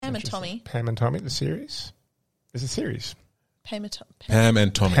Pam and Tommy. Pam and Tommy, the series. There's a series. Pam and Tommy. Pam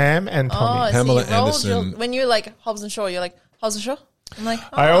and Tommy. Pamela Anderson. When you're like Hobbs and Shaw, you're like Hobbs and Shaw. I'm like,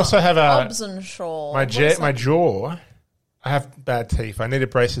 I also have Hobbs and Shaw. My jaw. I have bad teeth. I needed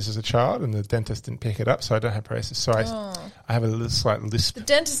braces as a child, and the dentist didn't pick it up, so I don't have braces. So I have a slight lisp. The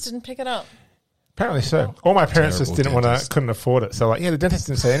dentist didn't pick it up. Apparently so. All my parents just couldn't afford it. So like, the dentist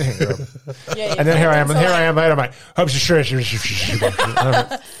didn't say anything. And then here I am later. I'm like, Hobbs and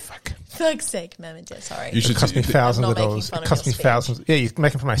Shaw. Fuck's sake, Mum and Dad, sorry. It cost me thousands of dollars. It cost me thousands. Yeah, you're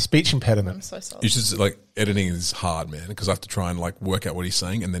making fun of my speech impediment. I'm so sorry. You should, editing is hard, man, because I have to try and, work out what he's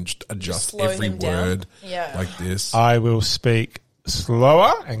saying and then just adjust every word like this. I will speak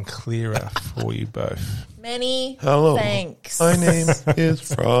slower and clearer for you both. Many Hello. thanks. My name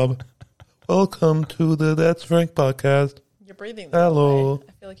is Rob. Welcome to the That's Frank podcast. You're breathing the wrong Hello. way.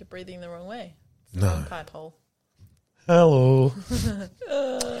 I feel like you're breathing the wrong way. It's the No. wrong pipe hole. Hello.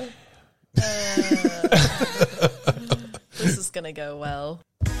 This is going to go well.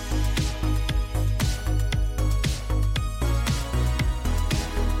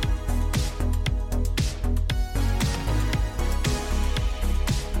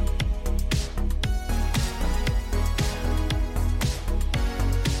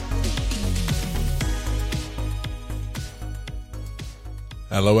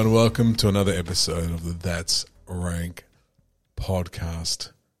 Hello and welcome to another episode of the That's Rank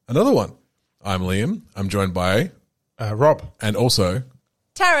podcast. Another one. I'm Liam. I'm joined by Rob. And also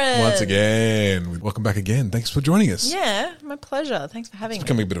Taryn. once again. Welcome back again. Thanks for joining us. Yeah, my pleasure. Thanks for having It's me.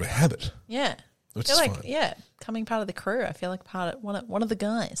 becoming a bit of a habit. Yeah. Which I feel is like, fine. coming part of the crew. I feel like one of the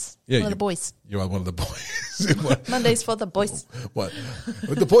guys. Yeah, one of the boys. You are one of the boys. What? Mondays for the boys. What?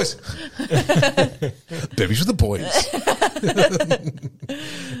 With the boys. Babies with the boys.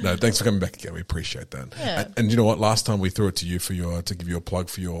 No, thanks for coming back again. We appreciate that. Yeah. And you know what? Last time we threw it to you to give you a plug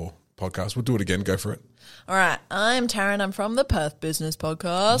for your podcast. We'll do it again. Go for it. All right. I'm Taryn. I'm from the Perth Business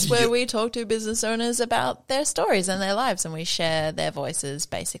Podcast, where we talk to business owners about their stories and their lives, and we share their voices,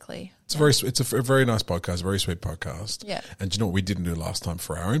 basically. It's a very nice podcast, a very sweet podcast. Yeah. And do you know what we didn't do last time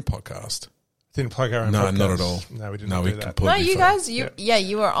for our own podcast? Didn't plug our own No, podcast. not at all. No, we didn't No, do we that. completely No, you failed. guys,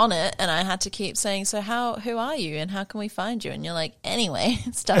 you were on it, and I had to keep saying, so who are you, and how can we find you? And you're like, anyway,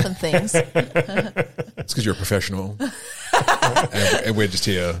 stuff and things. It's because you're a professional. and we're just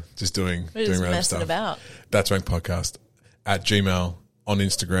here, just doing random messing stuff. about. That's Rank Podcast at Gmail, on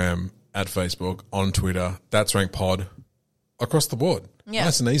Instagram, at Facebook, on Twitter. That's Rank Pod, across the board. Yeah.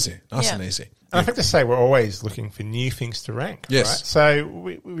 Nice and easy. Yeah. And easy. And I think to say we're always looking for new things to rank. Yes. Right? So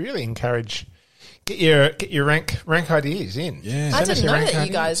we really encourage get your rank ideas in. Yeah. I Send us didn't your know rank that you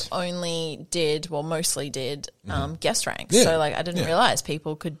ideas. guys only did, well, mostly did guest ranks. Yeah. So, I didn't Yeah. realize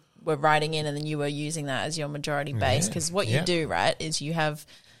people were writing in, and then you were using that as your majority base. Because what you do, right, is you have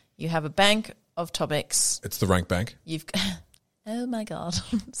a bank of topics. It's the Rank Bank. Oh my God,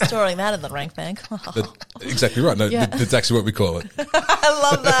 storing that in the rank bank. Exactly right. No, Yeah. that's actually what we call it. I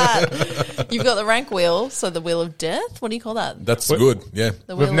love that. You've got the rank wheel, so the wheel of death. What do you call that? That's good. Yeah.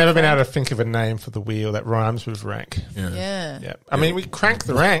 The We've wheel never of been rank. able to think of a name for the wheel that rhymes with rank. Yeah. Yeah. I mean, we crank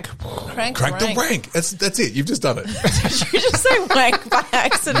the rank. Crank the rank. That's it. You've just done it. Did you just say wank by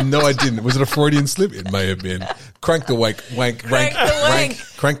accident? No, I didn't. Was it a Freudian slip? It may have been. Crank the wank. Rank. Crank the wank.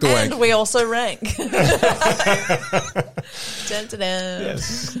 Crank the wank. And we also rank. Dun, dun, dun.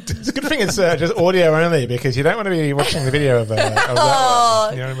 Yes. It's a good thing it's just audio only because you don't want to be watching the video of that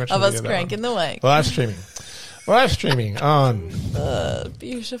one. You don't watch the Of us video of that cranking the wank. one. Live streaming on.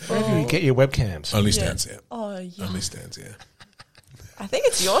 Beautiful. Where do you get your webcams? Only stands here. Oh, yeah. Only stands here. I think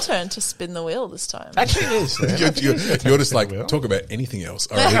it's your turn to spin the wheel this time. Actually, it is. You're just like, Will. talk about anything else.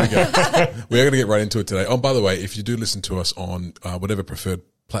 All right, here we go. We're going to get right into it today. Oh, by the way, if you do listen to us on whatever preferred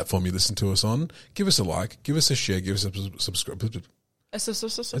platform you listen to us on, give us a like, give us a share, give us a subscribe.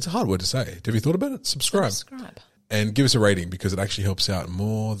 It's a hard word to say. Have you thought about it? Subscribe. And give us a rating because it actually helps out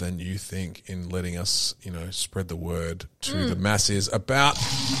more than you think in letting us, spread the word to the masses about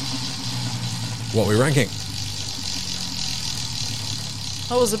what we're ranking.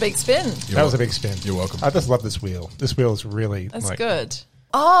 That was a big spin. That was a big spin. You're welcome. I just love this wheel. This wheel is really That's good.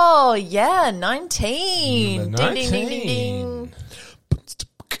 Oh, yeah, 19. Number Ding, ding, ding, ding, ding.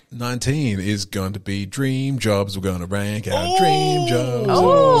 19 is going to be dream jobs. We're going to rank our dream jobs.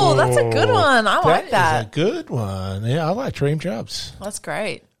 Oh, that's a good one. I like That that. is a good one. Yeah, I like dream jobs. That's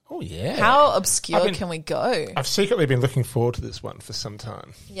great. Oh, yeah. How obscure I've been- can we go? I've secretly been looking forward to this one for some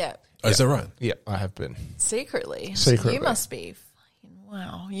time. Yeah, Oh, is that right? Yeah, I have been. secretly. Secretly. You must be,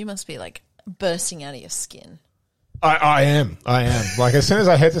 wow, you must be like bursting out of your skin. I am. Like, as soon as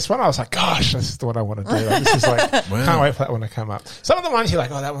I heard this one, I was like, gosh, this is the one I want to do. Like, this is like, can't wait for that one to come up. Some of the ones you're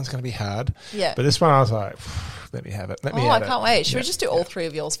like, oh, that one's going to be hard. Yeah. But this one, I was like, let me have it. I can't wait. Should we just do all three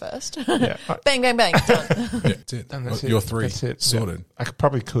of yours first? Yeah. Bang, bang, bang. Done. Yeah, that's it. And that's Your it. three That's it. sorted. Yeah. I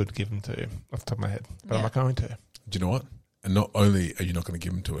could give them to you off the top of my head, but I'm not going to. Do you know what? And not only are you not going to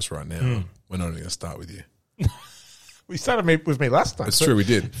give them to us right now, we're not only going to start with you. We started with me last time. It's so true, we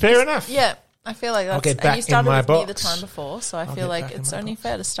did. Fair enough. Yeah, I feel like that's... get and back you started in my with me the box. time before, so I feel get like back in it's my only box.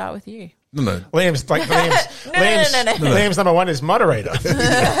 fair to start with you. No. Liam's number one is moderator.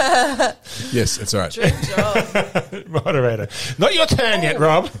 Yes, it's all right. Dream job. Moderator. Not your turn yet,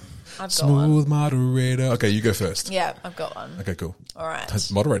 Rob. I've got one. Smooth moderator. Okay, you go first. Yeah, I've got one. Okay, cool. All right.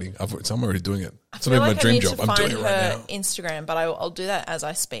 That's moderating. I'm already doing it. It's I not feel even like my dream I need job. to I'm find doing it right her now. Instagram, but I'll do that as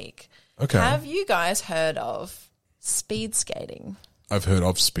I speak. Okay. Have you guys heard of speed skating? I've heard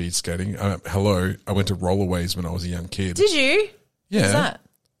of speed skating. Hello, I went to rollerways when I was a young kid. Did you? Yeah. What's that?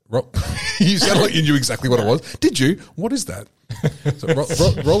 You sound like you knew exactly what it was. Did you? What is that? So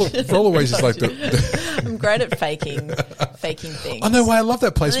rollerways is like the I'm great at faking things. I know why I love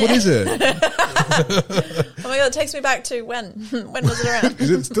that place. What is it? Oh my god, it takes me back to when? When was it around? Does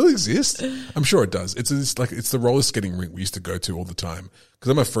it still exist? I'm sure it does. It's the roller skating rink we used to go to all the time.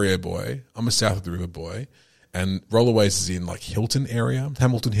 Because I'm a Freo boy. I'm a South of the River boy. And rollerways is in like Hilton area,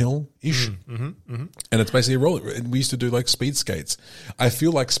 Hamilton Hill-ish. And it's basically a roller. And we used to do like speed skates. I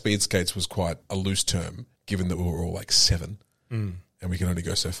feel like speed skates was quite a loose term, given that we were all like 7. And we can only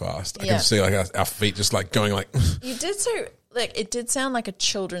go so fast. I Yeah. can see like our feet just like going like... You did so, like, it did sound like a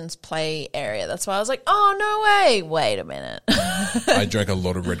children's play area. That's why I was like, oh, no way. Wait a minute. I drank a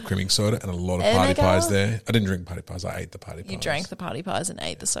lot of red creaming soda and a lot of party pies there. I didn't drink party pies. I ate the party pies. You drank the party pies and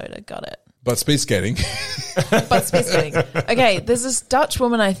ate the soda. Got it. But speed skating... But speed skating. Okay, there's this Dutch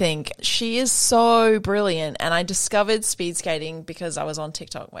woman, I think. She is so brilliant. And I discovered speed skating because I was on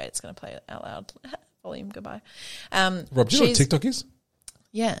TikTok. Wait, it's going to play it out loud. Volume, goodbye. Rob, do you know what TikTok is?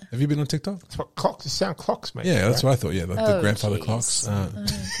 Yeah. Have you been on TikTok? That's what clocks, sound clocks, mate. Yeah, that's what I thought. Yeah, like the Oh, grandfather geez. clocks. Oh,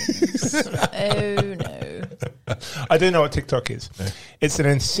 no. I do know what TikTok is. It's an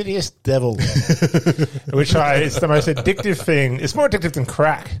insidious devil, which it's the most addictive thing. It's more addictive than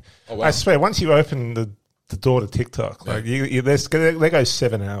crack. Oh, wow. I swear, once you open the door to TikTok, like there goes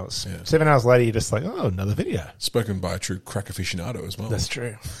 7 hours. Yeah. 7 hours later, you're just like, oh, another video. Spoken by a true crack aficionado as well. That's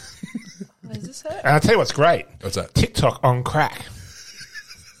true. Is this her? And I'll tell you what's great. What's that? TikTok on crack.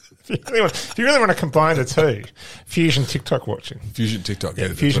 If you really want to combine the two, fusion TikTok watching. Fusion TikTok. Yeah,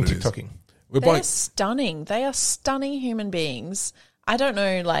 that's fusion what it is. TikToking. We're They're buying. stunning. They are stunning human beings. I don't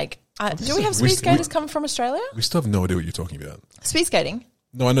know, like, do we have We- speed skaters coming from Australia? We still have no idea what you're talking about. Speed skating.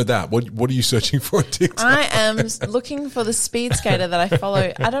 No, I know that. What are you searching for on TikTok? I am looking for the speed skater that I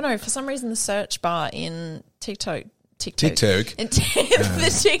follow. I don't know, for some reason the search bar in TikTok. In the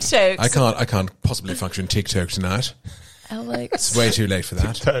TikToks. I can't possibly function TikTok tonight. Alex. It's way too late for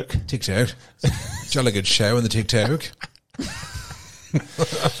that. TikTok. Jolly good show on the TikTok.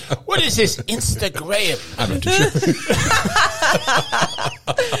 What is this Instagram? I'm not too sure.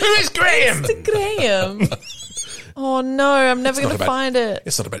 Who is Graham? Graham. Oh no, I'm never not going to about- find it.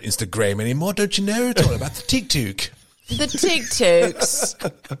 It's not about Instagram anymore, don't you know? It's all about the TikTok. The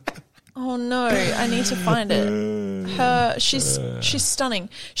TikToks. Oh no, I need to find it. She's stunning.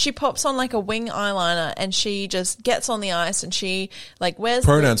 She pops on like a wing eyeliner and she just gets on the ice and she like wears.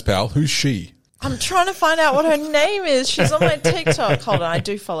 Pronouns, pal. Who's she? I'm trying to find out what her name is. She's on my TikTok. Hold on, I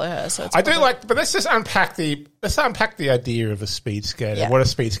do follow her. So it's I do probably- like, but let's unpack the idea of a speed skater. Yeah. What a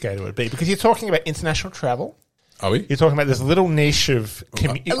speed skater would be, because you're talking about international travel. Are we? You're talking about this little niche of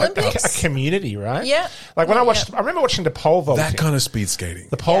Olympics. a community, right? Yeah. Like when I Yeah. remember watching the pole vaulting. That kind of speed skating.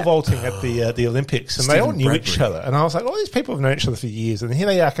 The pole Yeah. vaulting at the Olympics, and they all Stephen knew each Bradbury. other. And I was like, all these people have known each other for years, and here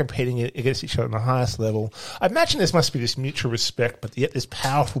they are competing against each other on the highest level. I imagine there must be this mutual respect, but yet this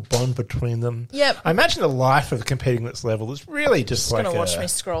powerful bond between them. Yep. I imagine the life of competing at this level is really just like Gonna watch me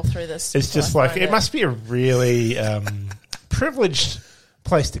scroll through this. it's till just I like find it must be a really privileged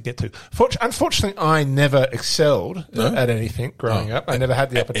place to get to. Unfortunately, I never excelled at anything growing up. I never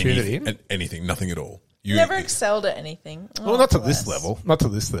had the opportunity. Anything, nothing at all. You Never excelled at anything. Well, not to this level. Not to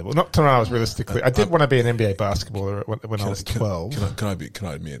this level. Not to when I was realistically. I did want to be an NBA basketballer when I was 12. Can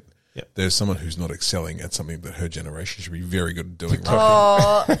I admit? Yep. There's someone who's not excelling at something that her generation should be very good at doing. Right?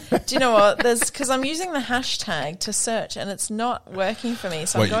 Oh, do you know what? Because I'm using the hashtag to search and it's not working for me.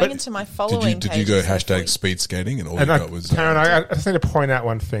 So Wait, I'm going but into my following Did you go pages and hashtag speed skating and all And you got was Karen, I just need to point out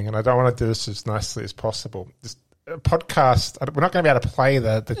one thing, and I don't want to do this as nicely as possible. podcast. We're not going to be able to play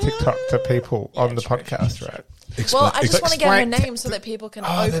the TikTok to people on the podcast, right? Well, I just want to get her explain- name so that people can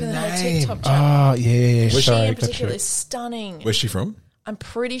open her TikTok channel. Oh, yeah. She Sorry, in gotcha. particular is stunning. Where's she from? I'm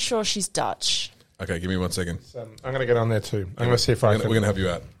pretty sure she's Dutch. Okay, give me 1 second. I'm going to get on there too. I'm going to see if I We're can. going to help you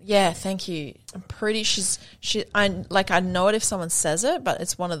out. Yeah, thank you. I'm pretty I know it if someone says it, but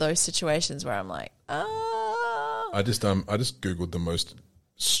it's one of those situations where I'm like, I just googled the most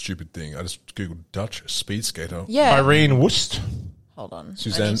stupid thing. I just googled Dutch speed skater. yeah. Irene Wust, Hold on.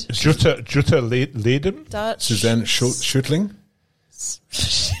 Suzanne Jutta Leerdam, Dutch. Suzanne Schutling,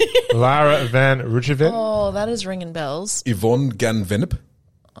 Lara van Rujeven. Oh, that is ringing bells. Yvonne Ganvenip,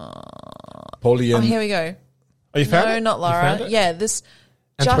 Oh, Pauline. here we go. Oh, you found No, it? not You Lara. found it? Yeah, this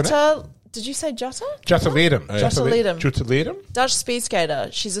Antoinette? Jutta. Did you say Jutta? Jutta Leerdam. Jutta Leerdam. Jutta Leerdam. Dutch speed skater.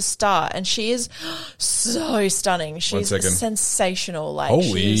 She's a star, and she is so stunning. She's second. sensational. Like, she's,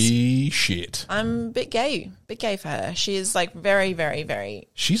 Holy shit. I'm a bit gay for her. She is like very, very, very.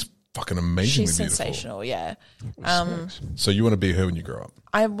 She's fucking amazingly She's beautiful. sensational. Yeah. So you want to be her when you grow up?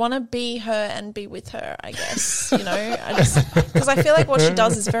 I want to be her and be with her, I guess. You know, because I feel like what she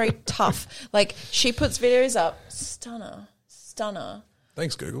does is very tough. Like, she puts videos up. Stunner.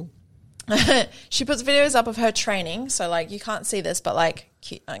 Thanks, Google. She puts videos up of her training. So, like, you can't see this, but, like,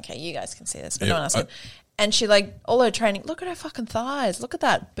 okay, you guys can see this, but Yeah, no one else can. And she, like, all her training, look at her fucking thighs. Look at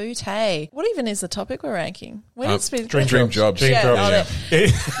that bootay. What even is the topic we're ranking? Where did speed Dream jobs. Dream Yeah, jobs.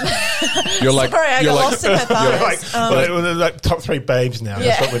 oh, You're like, Sorry, I you're got like lost in her thighs. Well, like top 3 babes now.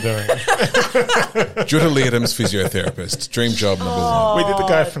 Yeah. That's what we're doing. Jutta Leerdam's physiotherapist. Dream job number one. We did the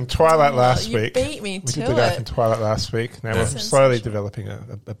guy from Twilight last you week. beat me We to did the guy it. from Twilight last week. Now we're Sensational. slowly developing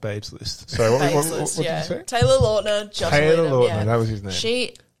a babes list. So what Baseless, did yeah. you say? Taylor Lautner, Josh Taylor Lautner, Lautner, that was his name.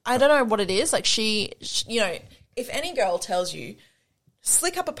 I don't know what it is. Like, she, you know, if any girl tells you,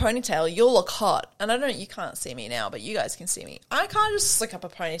 slick up a ponytail, you'll look hot. And I don't know, you can't see me now, but you guys can see me. I can't just slick up a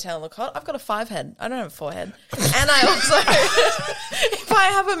ponytail and look hot. I've got a 5 head. I don't have a 4 head. And I also, if I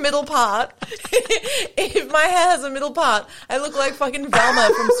have a middle part, if my hair has a middle part, I look like fucking Velma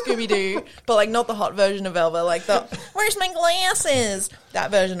from Scooby-Doo, but like not the hot version of Velma, like the, where's my glasses? That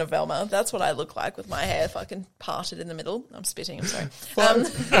version of Velma. That's what I look like with my hair fucking parted in the middle. I'm spitting, I'm sorry.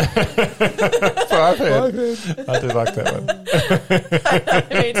 5 head. I do like that one.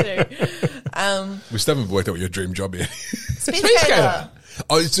 Me too. We still haven't worked out what your dream job is. Speed skater.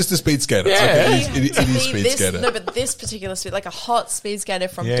 Oh, it's just a speed skater. Yeah. Okay, it To is be speed this, skater. No, but this particular speed, like a hot speed skater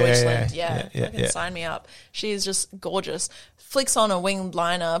from Yeah, Deutschland. yeah, Yeah, fucking sign me up. She is just gorgeous. Flicks on a winged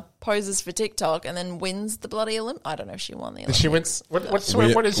liner, poses for TikTok, and then wins the bloody Olympics. I don't know if she won the Olympics. She went. What is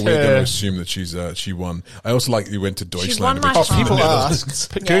We're going to her? assume that she won. I also like you went to Deutschland. won my which is heart. in the People Netherlands.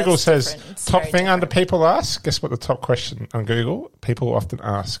 ask. Yeah, Google it's says different. It's top very thing under different. people ask. Guess what the top question on Google? People often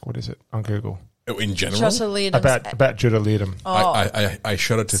ask. What is it on Google? Oh, in general, Jutta Leerdam's About Jutta Leerdam. I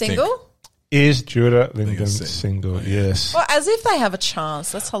shudder to single? think. Is Jutta Leerdam sing. single? Yes. Well, as if they have a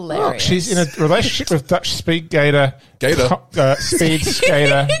chance. That's hilarious. Look, she's in a relationship with Dutch speed skater. Gator. Speed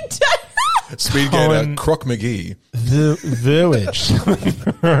skater. Speed skater, Colin- Croc McGee. The Village.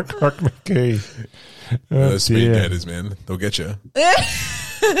 Croc McGee. Oh, Speed dear. gators, man. They'll get you.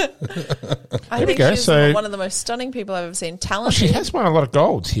 I think go. she's So- one of the most stunning people I've ever seen. Oh, Talented. she has won a lot of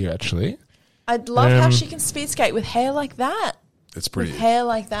golds here, actually. I'd love how she can speed skate with hair like that. It's pretty. With hair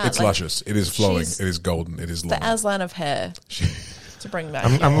like that. It's like luscious. It is flowing. she's It is golden. It is long. the Aslan of hair. To bring back.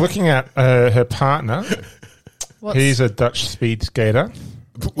 I'm looking at her partner. What's- He's a Dutch speed skater.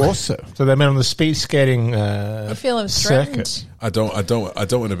 Also, so they met on the speed skating I feel him threatened. circuit. I don't want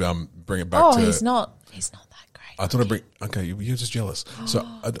to bring it back Oh, to. he's not that great. I don't want to bring. Okay, you're just jealous. So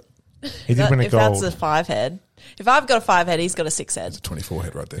He did win a If that's gold. a 5 head. If I've got a 5 head, he's got a 6 head. 24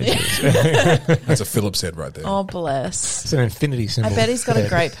 head right there. That's a Phillips head right there. Oh, bless. It's an infinity I symbol. bet he's got a head.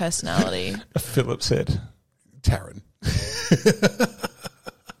 great personality. A Phillips head. Taryn.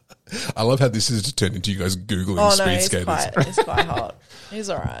 I love how this has turned into you guys Googling Oh, no, speed he's skaters. he's quite hot. He's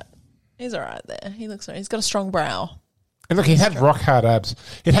all right. He's all right there. He's got a strong brow. And look, he had rock hard abs.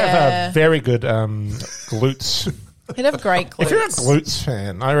 He'd have Yeah. very good glutes. He'd have great glutes. If you're a glutes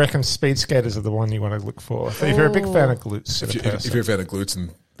fan, I reckon speed skaters are the one you want to look for. If you're a big fan of glutes, If you're a fan of glutes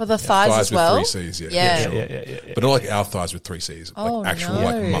and But the thighs as with well. 3 C's, yeah. Yeah. sure. yeah. But not like our thighs with 3 C's. Oh, like actual no.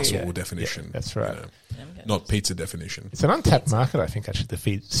 like muscle Yeah. definition. Yeah, that's right. Not pizza definition. It's an untapped market, I think, actually,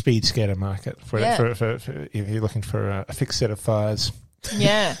 the speed skater market. For if you're looking for a fixed set of thighs.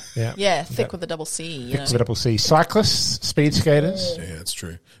 Yeah. Yeah. Yeah. Thick with a double C. You know? Fixed with a double C. Cyclists, speed skaters. Yeah, that's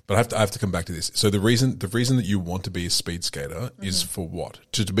true. But I have to come back to this. So the reason that you want to be a speed skater Mm-hmm. is for what?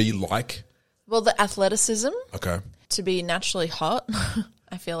 To be like Well, the athleticism, okay. to be naturally hot.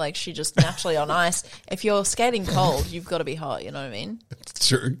 I feel like she just naturally on ice. If you're skating cold, you've got to be hot. You know what I mean? It's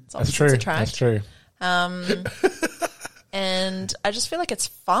true. It's That's true. attract. That's true. And I just feel like it's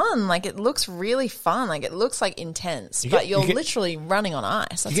fun. Like it looks really fun. Like it looks like intense, You but get- you're you get- like running on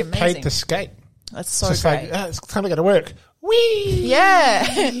ice. That's You get amazing. paid to skate. That's so It's just great. like, it's time to go to work. Whee!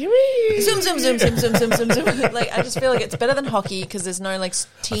 Yeah. Whee! Zoom, zoom, zoom, zoom, zoom, zoom, zoom, zoom. Like I just feel like it's better than hockey because there's no like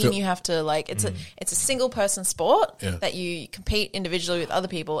team feel- you have to like. It's a single person sport Yeah. that you compete individually with other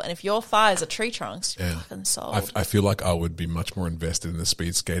people, and if your thighs are tree trunks, you're Yeah. fucking sold. I feel like I would be much more invested in the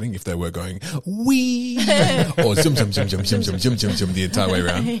speed skating if they were going wee or zoom zoom zoom zoom zoom zoom zoom zoom zoom the entire way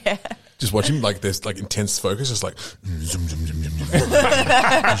around. Yeah. Just watch him like there's like intense focus, just like zoom zoom zoom zoom zoom zoom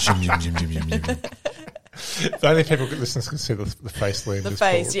zoom zoom zoom zoom zoom. The only people listeners can see the face Liam The just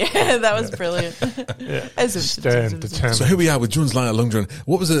face, pulled. yeah, that was brilliant. Stern, determined. So here we are with Jun's line long Jun.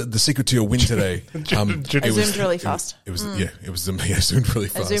 What was the secret to your win today? Jun- I zoomed really fast. It was yeah, it was yeah, zoomed really I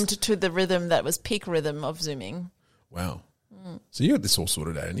fast. zoomed to the rhythm that was peak rhythm of zooming. Wow. So you had this all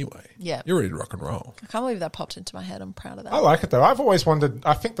sorted out anyway. Yeah. You're ready to rock and roll. I can't believe that popped into my head. I'm proud of that. I like it though. I've always wondered.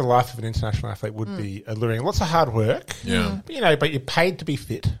 I think the life of an international athlete would be alluring. Lots of hard work. Yeah. But you're paid to be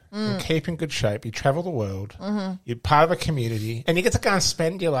fit and keep in good shape. You travel the world. You're part of a community, and you get to go and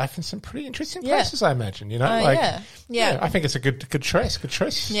spend your life in some pretty interesting Yeah. places. I imagine. Yeah. I think it's a good choice. Good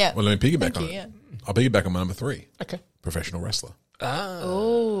choice. Yeah. Well, let me piggyback Thank on you, it. yeah. I'll piggyback on my number 3. Okay. Professional wrestler.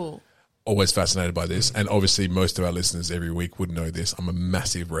 Oh. Always fascinated by this, and obviously most of our listeners every week would know this. I'm a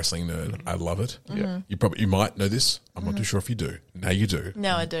massive wrestling nerd. I love it. Mm-hmm. You might know this. I'm not too sure if you do. Now you do.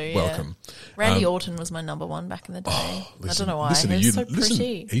 Now I do, yeah. Welcome. Randy Orton was my number one back in the day. I don't know why. Listen to He was you. so Listen,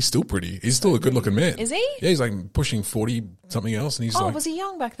 pretty. he's still pretty. He's still a good-looking man. Is he? Yeah, he's like pushing 40 something else, and he's Oh, like, was he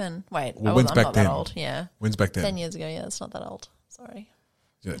young back then? Wait, Well, I'm when's back not then? that old. Yeah. when's back then? 10 years ago, yeah, it's not that old. Sorry.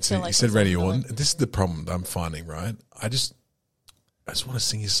 Yeah, feel so like you said it's Randy older. Orton. This is the problem that I'm finding. Right? I just want to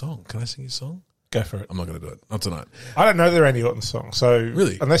sing his song. Can I sing his song? Go for it. I'm not going to do it. Not tonight. I don't know the Randy Orton song, so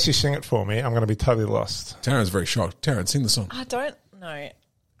Really? unless you sing it for me, I'm going to be totally lost. Taryn's very shocked. Taryn, sing the song. I don't know.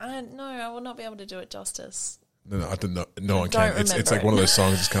 I will not be able to do it justice. No, I don't know. No one Don't can. It's remember like it. one of those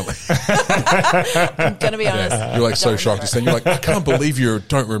songs. Just kind of like, I'm going to be honest. you're like so Don't shocked. remember You're like, I can't believe you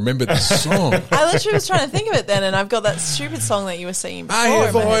don't remember this song. I literally was trying to think of it then, and I've got that stupid song that you were singing before. I hear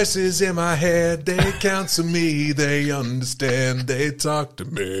in my head. voices in my head. They counsel me. They understand. They talk to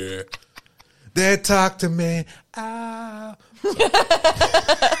me. They talk to me. Ah.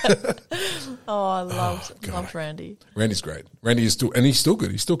 Oh, I loved God. Randy. Randy's great. Randy is still, and he's still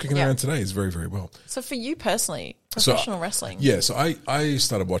good. He's still kicking Yeah. around today. He's very, very well. So for you personally, So- professional wrestling. Yeah, so I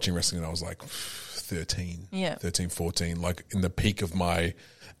started watching wrestling when I was like 13, Yeah. 13, 14, like in the peak of my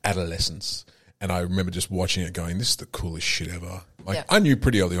adolescence. And I remember just watching it going, this is the coolest shit ever. Like Yeah. I knew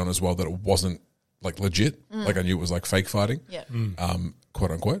pretty early on as well that it wasn't like legit. Like I knew it was like fake fighting, Yeah.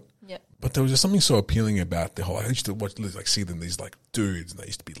 quote unquote. Yeah. But there was just something so appealing about the whole. I used to watch, like, see them these like dudes, and they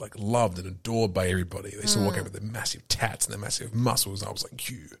used to be like loved and adored by everybody. They used to walk out with their massive tats and their massive muscles, and I was like,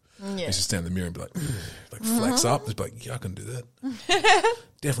 "You." I used to stand in the mirror and be like flex up. Just be like, "Yeah, I can do that.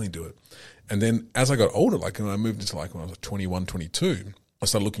 Definitely do it." And then as I got older, like when I moved into like when I was like 21, 22, I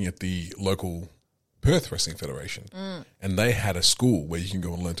started looking at the local Perth Wrestling Federation, and they had a school where you can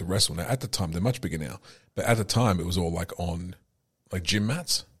go and learn to wrestle. Now, at the time, they're much bigger now, but at the time, it was all like on like gym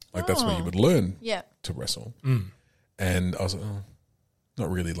mats. Like that's where you would learn Yeah. to wrestle. And I was like, oh, not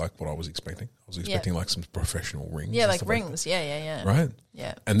really like what I was expecting. I was expecting like some professional rings. Yeah, and like stuff rings. Yeah. that. Right?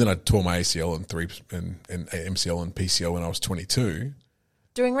 Yeah. And then I tore my ACL and MCL and PCL when I was 22.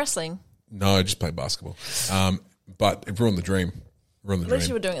 Doing wrestling. No, I just played basketball. But it ruined the dream. Ruined the At least you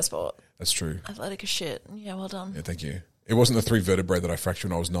dream. were doing a sport. That's true. Athletic as shit. Yeah, well done. Yeah, thank you. It wasn't the 3 vertebrae that I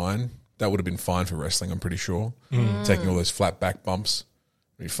fractured when I was 9. That would have been fine for wrestling, I'm pretty sure. Taking all those flat back bumps.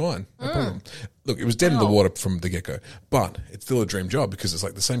 Be fine. No problem. Look, it was dead in the water from the get go, but it's still a dream job because it's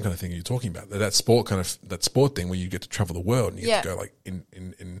like the same kind of thing you're talking about. That sport thing where you get to travel the world and you get to go like in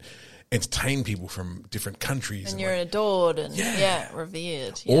entertain people from different countries And you're adored and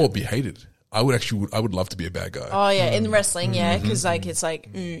revered. Yeah. or be hated. I would love to be a bad guy. Oh yeah, in wrestling, yeah, because like it's like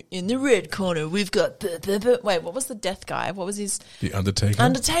in the red corner we've got wait, what was the death guy? What was his The Undertaker.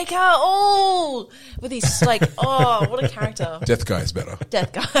 Undertaker? Oh, with his like what a character, Death Guy is better.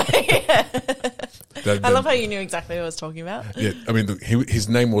 death guy. That- I love how you knew exactly what I was talking about. Yeah, I mean, his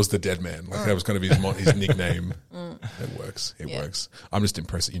name was the Dead Man. Like that was kind of his nickname. It works. It works. I'm just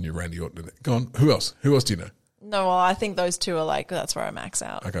impressed that you knew Randy Orton. Go on. Who else? Who else do you know? No, well, I think those two are like that's where I max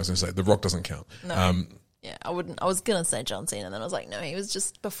out. Like I was going to say, The Rock doesn't count. No. Yeah, I wouldn't. I was gonna say John Cena, and then I was like, no, he was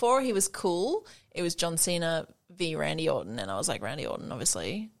just before he was cool. It was John Cena v Randy Orton, and I was like, Randy Orton,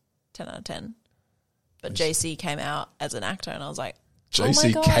 obviously, 10 out of 10. But JC came out as an actor, and I was like,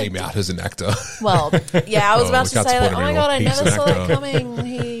 JC God. came out as an actor. Well, yeah, I was Oh, about we to can't say that. support Oh him my anymore. God, I He's never an saw that actor. coming.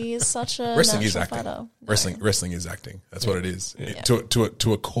 He is such a Wrestling is natural acting. fighter. Wrestling is acting. That's what it is.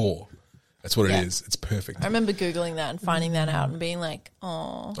 To a core. That's what it is. It's perfect. I remember Googling that and finding that out and being like,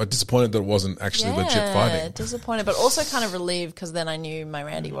 oh. I'm disappointed that it wasn't actually legit fighting. Disappointed, but also kind of relieved because then I knew my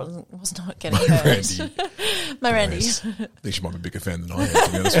Randy was not getting hurt. Randy. My Randy. Nice. I think she might be a bigger fan than I am,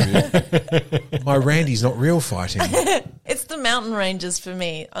 to be honest with you. My Randy's not real fighting. It's the mountain ranges for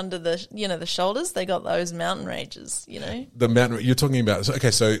me under the, the shoulders. They got those mountain ranges, The mountain, you're talking about, so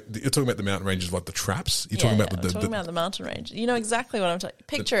you're talking about the mountain ranges like the traps? You're talking about I'm talking about the mountain range. You know exactly what I'm talking.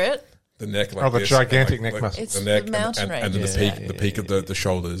 Picture it. The neck, like the this, gigantic like, neck muscle. It's the neck, the mountain range. and then Yeah. the peak of the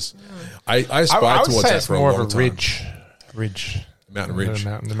shoulders. I I aspired would towards say that it's for a more long of a time. ridge. Mountain ridge. The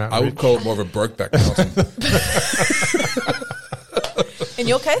mountain I would ridge. call it more of a brokeback mountain. In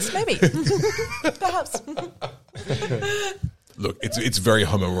your case, maybe. Perhaps. Look, it's very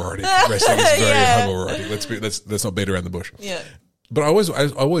homoerotic. Wrestling is very Yeah. homoerotic. Let's not beat around the bush. Yeah. But I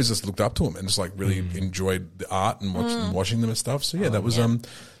always just looked up to them and just like really enjoyed the art and watching them and stuff. So yeah, that was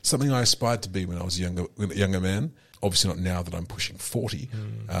something I aspired to be when I was a younger man. Obviously not now that I'm pushing 40.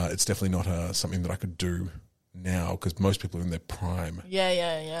 It's definitely not something that I could do now because most people are in their prime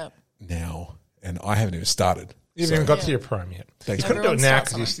Yeah. now, and I haven't even started. You haven't even got to your prime yet. Thanks. You couldn't do it Everyone now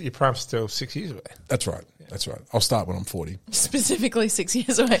starts because your prime's still 6 years away. That's right. That's right. I'll start when I'm 40. Specifically 6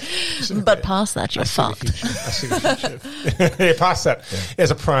 years away. But past that, you're fucked. I see the future. Yeah, past that. He has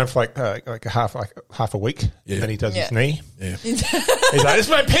a prime for like half a week. Yeah. Then he does his Yeah. knee. Yeah, He's like, "This is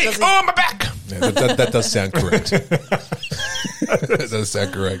my peak. Oh, my back." yeah that does sound correct. That does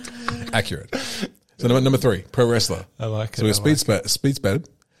sound correct. Accurate. So number 3, pro wrestler. I like it. So we're I speed skater,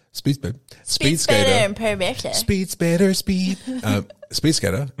 Speed spader and pro wrestler. speed skater,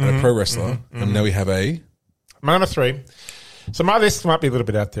 and a pro wrestler, and now we have a. My number 3. So my list might be a little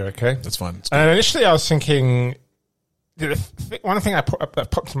bit out there, okay? That's fine. It's good. And initially I was thinking, one thing that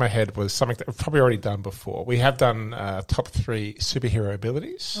popped into my head was something that we've probably already done before. We have done top 3 superhero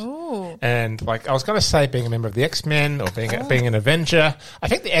abilities. Ooh. And like I was going to say being a member of the X-Men or being an Avenger. I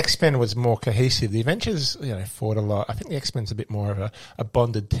think the X-Men was more cohesive. The Avengers, fought a lot. I think the X-Men's a bit more of a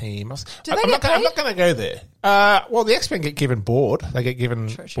bonded team. I'm not going to go there. Well, the X-Men get given board. They get given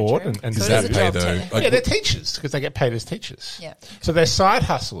board True. and So Does does that the pay job though? technically. Like, yeah, they're teachers because they get paid as teachers. Yeah. So they're side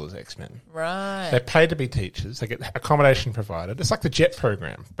hustle as X-Men. Right. They're paid to be teachers. They get accommodation provided. It's like the JET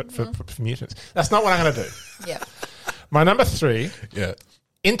program, but for mutants. That's not what I'm going to do. Yeah. My number 3, yeah.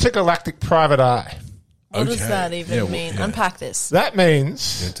 Intergalactic Private Eye. What does Okay. that even Yeah, well, mean? yeah. Unpack this. That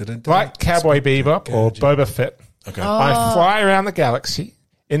means, Dun, dun, dun, like Cowboy Bebop or Gadget. Boba Fett, Okay. I fly around the galaxy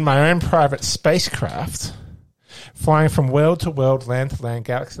in my own private spacecraft, flying from world to world, land to land,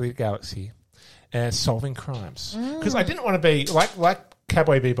 galaxy to galaxy, and solving crimes. Because I didn't want to be like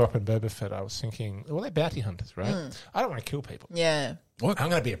Cowboy Bebop and Boba Fett. I was thinking, well, they're bounty hunters, right? I don't want to kill people. Yeah. What? I'm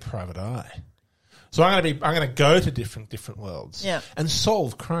going to be a private eye. So I'm going to go to different worlds, Yeah. and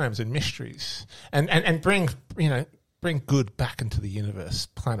solve crimes and mysteries, and bring good back into the universe,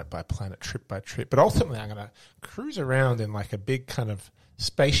 planet by planet, trip by trip. But ultimately, I'm going to cruise around in like a big kind of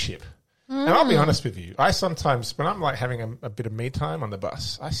spaceship. And I'll be honest with you, I sometimes, when I'm like having a bit of me time on the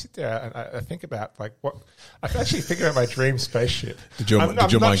bus, I sit there and I think about like I actually think about my dream spaceship. Did your I'm mind not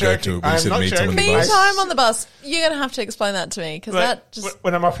go joking. to when you I'm said not me time on the joking. Me bus? time on the bus. You're going to have to explain that to me because Like, that just.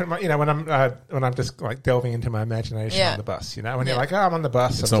 when I'm up in my, when I'm just like delving into my imagination Yeah. on the bus, when you're Yeah. like, oh, I'm on the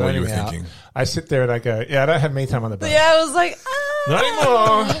bus, It's I'm not what you zoning were out. thinking. I sit there and I go, yeah, I don't have me time on the bus. Yeah, I was like, Not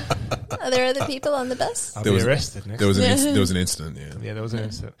anymore. Are there other people on the bus? I'll There be was- arrested next. There was Yeah. there was an incident. Yeah. Yeah, there was an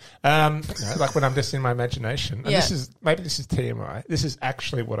incident. Like when I'm just in my imagination, and Yeah. maybe this is TMI. This is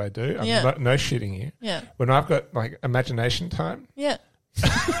actually what I do. I'm Yeah. no shitting you. Yeah. When I've got like imagination time Yeah.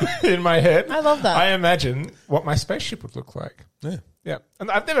 in my head, I love that. I imagine what my spaceship would look like. Yeah. Yeah, and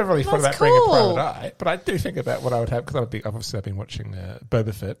I've never really thought That's about being a cool. private eye, but I do think about what I would have because obviously I've been watching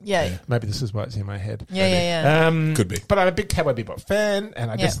Boba Fett. Yeah. Maybe this is why it's in my head. Yeah. Could be. But I'm a big Cowboy Bebop fan, and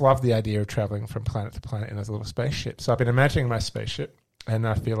I Yeah. just love the idea of traveling from planet to planet in a little spaceship. So I've been imagining my spaceship, and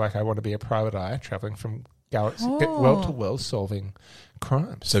I feel like I want to be a private eye traveling from galaxy, world to world, solving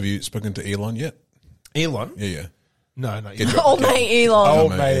crimes. So have you spoken to Elon yet? Elon? Yeah. No, not Get yet. your- Old mate Elon.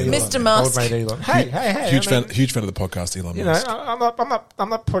 Old mate mate Elon. Elon. Mr. Musk. Old mate Elon. Hey. Huge I mean, fan of the podcast, Elon You know, Musk. I'm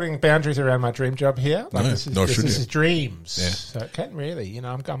not putting boundaries around my dream job here. Like No, this is nor should this you. is dreams. Yeah. So it can really,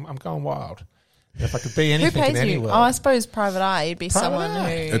 I'm going wild. If I could be Who anything in pays any you? world. Oh, I suppose private eye. You'd be Private someone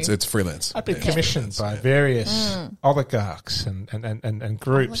eye. who. It's freelance. I've been commissioned by various oligarchs and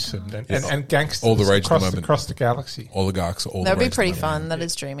groups and gangsters All the rage at the moment. across the galaxy. Oligarchs, all That would the be rage pretty at the moment. fun. That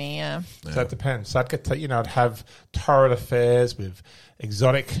is dreamy. Yeah. So that depends. So I'd get to, I'd have torrid affairs with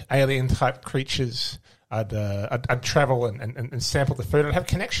exotic alien type creatures. I'd travel and sample the food. I'd have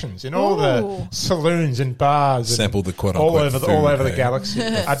connections in all the saloons and bars. Sample the quote all unquote over the food, galaxy.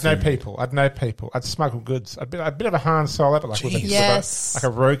 I'd know people. I'd smuggle goods. I'd be a bit of a Han Solo, but like with Yes. a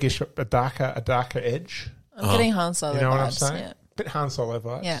roguish, a darker edge. I'm getting Han Solo. You know what I'm vibes, saying? Yeah. Bit Han Solo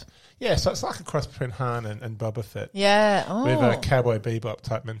vibes. Yeah. Yeah, so it's like a cross between Han and Boba Fett Yeah. Oh. with a Cowboy Bebop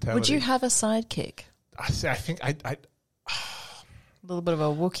type mentality. Would you have a sidekick? I think A little bit of a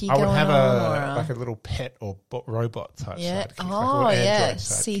Wookiee I would going have on? like a little pet or robot type Yeah. sidekick. Oh, like a little yeah. android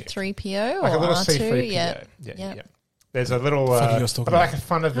sidekick. C3PO or Like a little R2? C3PO. Yeah. Yeah. There's a little, Fuck are you guys talking but like about? a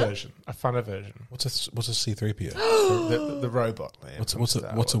funner version. What's a C3PO? the robot. Man, what's from a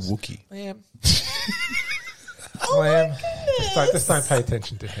Star what's a Wars. Wookiee? Lamb. Oh Lamb. Just don't pay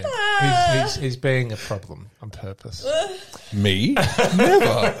attention to him. He's being a problem on purpose. Me?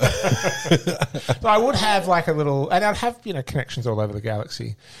 Never. So I would have like a little, and I'd have connections all over the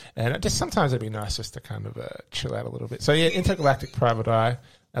galaxy, and it just sometimes it'd be nice just to kind of chill out a little bit. So yeah, intergalactic private eye.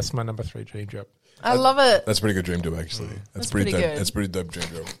 That's my number 3 dream job. I love it. That's a pretty good dream job, actually. That's pretty pretty dope. good. That's a pretty dope dream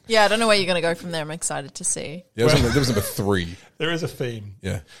job. Yeah, I don't know where you're going to go from there. I'm excited to see. Yeah, that was number 3. There is a theme.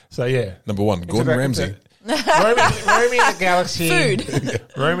 Yeah. So yeah, Number 1, Gordon Ramsay. roaming the galaxy, Food.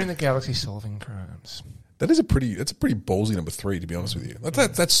 roaming the galaxy, solving crimes. That's a pretty ballsy number 3, to be honest with you.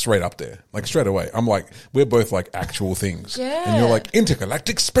 That's straight up there. Like straight away. I'm like, we're both like actual things. Yeah. And you're like,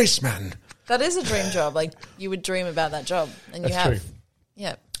 intergalactic spaceman. That is a dream job. Like, you would dream about that job. And That's you have. true.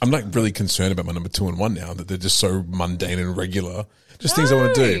 Yeah. I'm not really concerned about my number 2 and 1 now, that they're just so mundane and regular. Just things I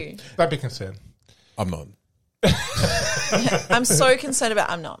want to do. Don't be concerned. I'm not. I'm so concerned about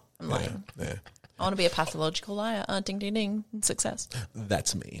I'm not. I'm lying. Yeah. I want to be a pathological liar. Ding, ding, ding. Success.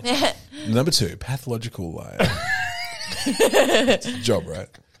 That's me. Number 2, pathological liar. It's a job, right?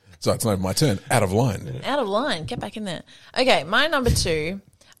 So it's not my turn. Out of line. Out of line. Get back in there. Okay, my number 2,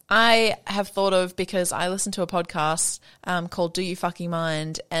 I have thought of because I listened to a podcast called Do You Fucking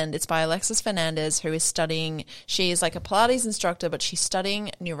Mind, and it's by Alexis Fernandez, who is studying, she is like a Pilates instructor, but she's studying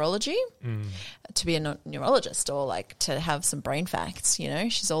neurology to be a neurologist or like to have some brain facts,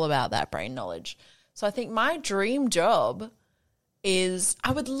 She's all about that brain knowledge. So I think my dream job is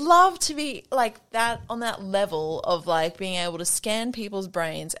I would love to be like that on that level of like being able to scan people's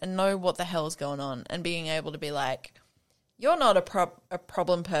brains and know what the hell is going on and being able to be like, you're not a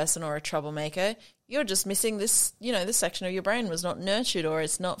problem person or a troublemaker. You're just missing this, this section of your brain was not nurtured or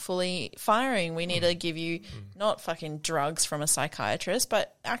it's not fully firing. We need to give you not fucking drugs from a psychiatrist,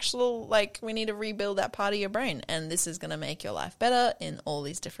 but actual, like, we need to rebuild that part of your brain. And this is going to make your life better in all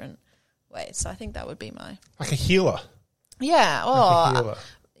these different ways. So I think that would be my... Like a healer. Yeah. Like a Oh, healer.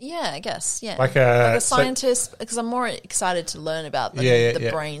 yeah, I guess. Yeah. Like a scientist, because I'm more excited to learn about the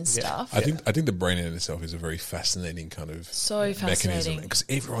brain stuff. I think the brain in itself is a very fascinating kind of So mechanism, fascinating. because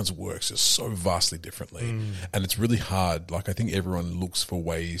everyone's works is so vastly differently, and it's really hard. Like I think everyone looks for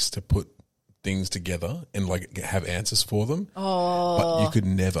ways to put things together and like have answers for them. Oh, but you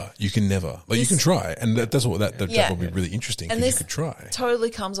can never. Like you can try, and that's what that job will be really interesting because you could try.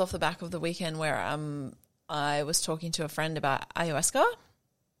 Totally comes off the back of the weekend where I was talking to a friend about ayahuasca.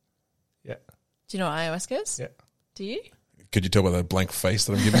 Yeah. Do you know what ayahuasca is? Yeah. Do you? Could you tell by the blank face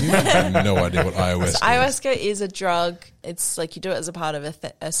that I'm giving you? I have no idea what ayahuasca is. Ayahuasca is a drug. It's like you do it as a part of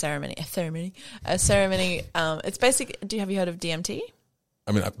a ceremony. It's basic. Have you heard of DMT?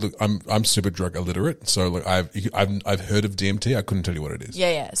 I mean, look, I'm super drug illiterate, so like I've heard of DMT. I couldn't tell you what it is.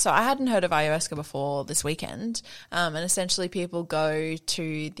 Yeah. So I hadn't heard of ayahuasca before this weekend, and essentially people go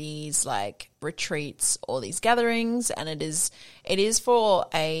to these like retreats or these gatherings, and it is for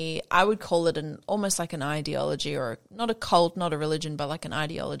I would call it almost like an ideology, or not a cult, not a religion, but like an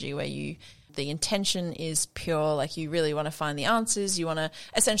ideology where the intention is pure, like you really want to find the answers. You want to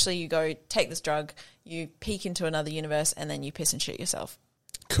essentially you go take this drug, you peek into another universe, and then you piss and shit yourself.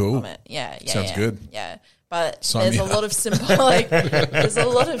 Cool. Yeah. Sounds good. Yeah. But Sign there's me a up. lot of there's a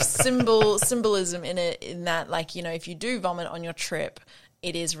lot of symbolism in it, in that, like, if you do vomit on your trip,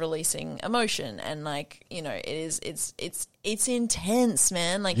 it is releasing emotion, and like, it's intense,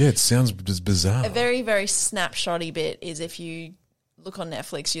 man. Like, Yeah, it sounds just bizarre. a very, very snapshotty bit is if you look on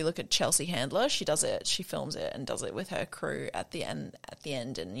Netflix, you look at Chelsea Handler, she films it and does it with her crew at the end,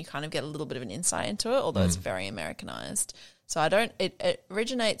 and you kind of get a little bit of an insight into it, although it's very Americanized. So it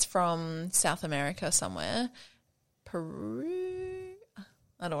originates from South America somewhere. Peru?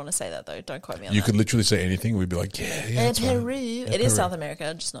 I don't want to say that though. Don't quote me on You that. could literally say anything. We'd be like, yeah, that's Peru. right. It is South America.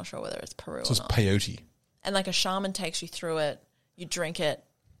 I'm just not sure whether it's Peru So or it's not. peyote. And like a shaman takes you through it, you drink it,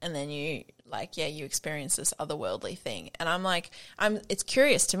 and then you you experience this otherworldly thing. And I'm like, it's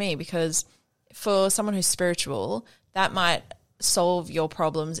curious to me because for someone who's spiritual, that might solve your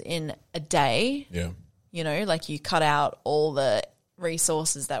problems in a day. Yeah. You know, like you cut out all the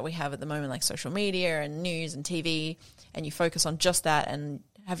resources that we have at the moment, like social media and news and TV, and you focus on just that and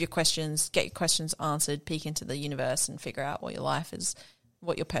have your questions, get your questions answered, peek into the universe and figure out what your life is,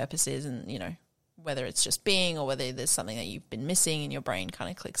 what your purpose is, and, you know, whether it's just being or whether there's something that you've been missing and your brain kind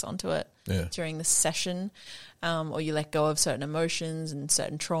of clicks onto it during the session, or you let go of certain emotions and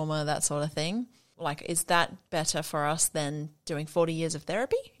certain trauma, that sort of thing. Like, is that better for us than doing 40 years of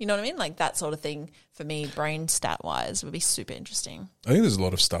therapy? You know what I mean? Like that sort of thing for me, brain stat wise, would be super interesting. I think there's a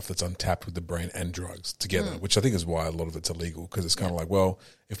lot of stuff that's untapped with the brain and drugs together, which I think is why a lot of it's illegal, because it's kind of like, well,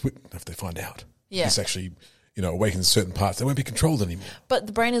 if they find out, this actually, you know, awakens certain parts, they won't be controlled anymore. But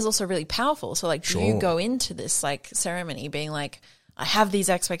the brain is also really powerful. So like, do you go into this like ceremony being like, I have these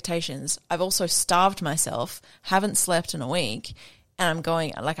expectations. I've also starved myself, haven't slept in a week. And I'm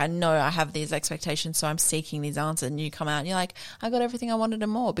going, like, I know I have these expectations, so I'm seeking these answers. And you come out and you're like, I got everything I wanted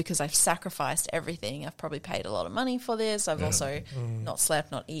and more because I've sacrificed everything. I've probably paid a lot of money for this. I've also not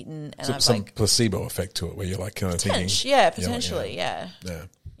slept, not eaten. And So I've some like, placebo effect to it where you're like kind of thinking. potentially, yeah.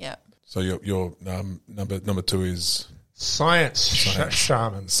 So your number 2 is Science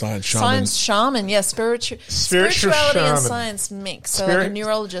shaman. science shaman. Science shaman, yeah, spirituality shaman. and science mix. So like a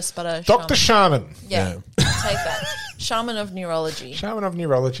neurologist, but a Dr. Shaman. Yeah, take that. Shaman of neurology. Shaman of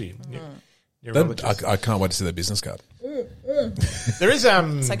neurology. I can't wait to see their business card. There is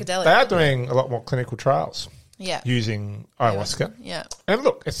Psychedelic. They are doing a lot more clinical trials. Yeah. Using ayahuasca. Yeah. And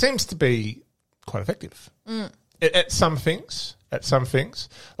look, it seems to be quite effective at some things.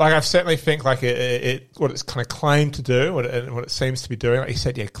 Like I certainly think like it what it's kind of claimed to do, what it seems to be doing, like you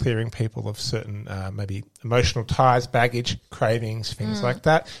said, clearing people of certain maybe emotional ties, baggage, cravings, things like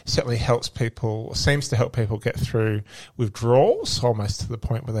that. Certainly helps people, or seems to help people get through withdrawals, almost to the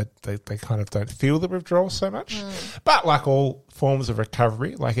point where they kind of don't feel the withdrawal so much. But like all forms of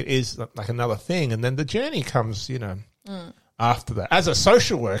recovery, like it is like another thing, and then the journey comes, you know, after that. As a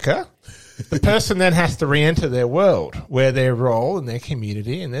social worker, the person then has to re-enter their world where their role and their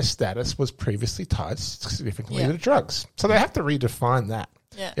community and their status was previously tied significantly to drugs. So they have to redefine that.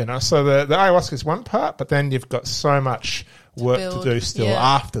 Yeah. You know, so the ayahuasca is one part, but then you've got so much work to do still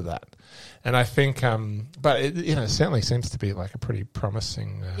after that. And I think, but it, you know, certainly seems to be like a pretty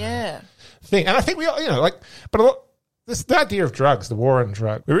promising thing. And I think we all, you know, like, but a lot, the idea of drugs, the war on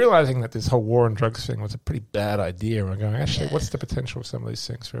drugs, we're realizing that this whole war on drugs thing was a pretty bad idea. And we're going, actually, what's the potential of some of these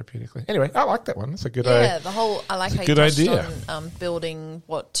things therapeutically? Anyway, I like that one. It's a good idea. Yeah, the whole, I like how you touched on building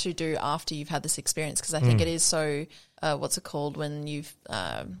what to do after you've had this experience, because I think it is so, what's it called when you've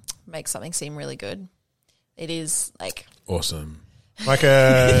make something seem really good? It is like... Awesome. Like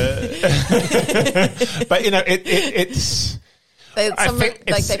a... but, you know, it's... They put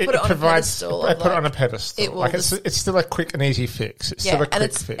it on a pedestal. They put it on a pedestal. It will it's still a quick and easy fix. It's still a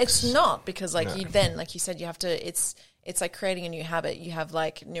quick fix. It's not, because you then, like you said, you have to. It's like creating a new habit. You have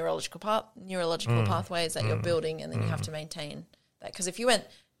like neurological pathways that you're building, and then you have to maintain that. Because if you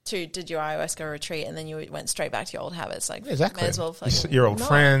did your ayahuasca retreat and then you went straight back to your old habits, like exactly, may as well, like, your old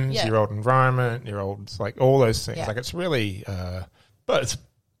friends, your old environment, your old like all those things. Like it's really, but it's.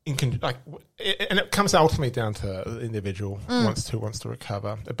 And it comes ultimately down to the individual wants to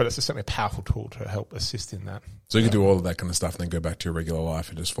recover, but it's certainly a powerful tool to help assist in that. So you can do all of that kind of stuff and then go back to your regular life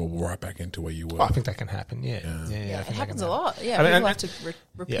and just fall right back into where you were. I think that can happen. Yeah, it happens a lot. Yeah, people have to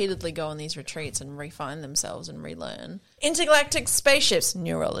repeatedly go on these retreats and refine themselves and relearn. Intergalactic spaceships,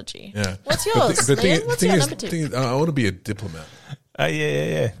 neurology. Yeah. What's yours? What's your number 2? I want to be a diplomat.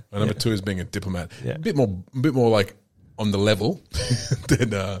 My number 2 is being a diplomat. Yeah. A bit more like on the level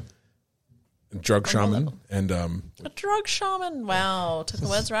than drug shaman and a drug shaman. Wow, took the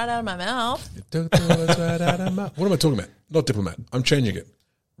words right out of my mouth. Took the words right out of my mouth. What am I talking about? Not diplomat. I'm changing it.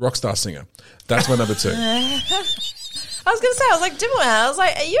 Rockstar singer. That's my number 2. I was going to say, I was like, diplomat. I was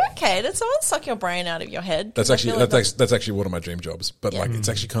like, are you okay? Did someone suck your brain out of your head? That's actually one of my dream jobs, but like it's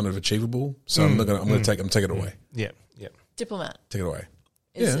actually kind of achievable. So I'm gonna take it away. Yeah. Diplomat. Take it away.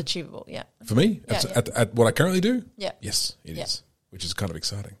 It's achievable, For me, at what I currently do, yes, it is, which is kind of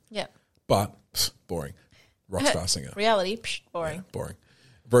exciting. Yeah. But boring. Rockstar singer. Reality, boring. Yeah, boring.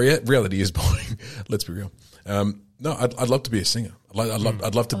 Reality is boring. Let's be real. No, I'd love to be a singer.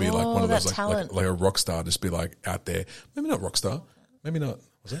 I'd love to be like one of those like a rock star, just be like out there. Maybe not rock star. Maybe not.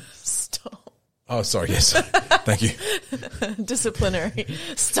 Was it? Stop. Oh, sorry. Yes. Thank you. Disciplinary.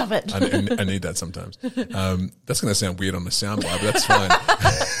 Stop it. I need that sometimes. That's going to sound weird on the soundbite, but that's fine.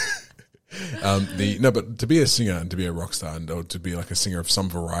 But to be a singer and to be a rock star or to be like a singer of some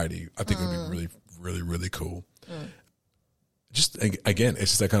variety, I think it would be really, really, really cool. Just again,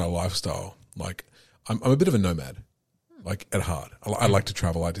 it's just that kind of lifestyle. Like I'm a bit of a nomad, like at heart. I like to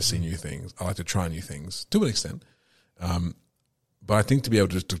travel. I like to see new things. I like to try new things to an extent. But I think to be able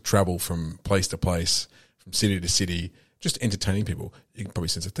to travel from place to place, from city to city, just entertaining people, you can probably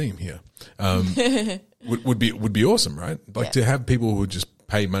sense a theme here. Would be awesome, right? Like to have people who just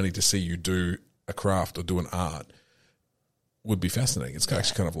pay money to see you do a craft or do an art would be fascinating. It's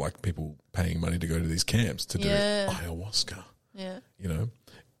actually kind of like people paying money to go to these camps to do ayahuasca. Yeah. You know,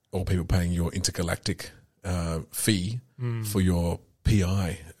 or people paying your intergalactic fee for your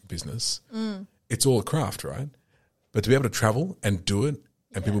PI business. It's all a craft, right? But to be able to travel and do it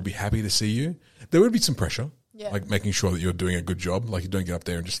and people be happy to see you, there would be some pressure. Yeah. Like making sure that you're doing a good job. Like you don't get up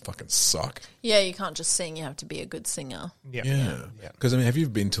there and just fucking suck. Yeah, you can't just sing. You have to be a good singer. Yeah. Because, I mean, have you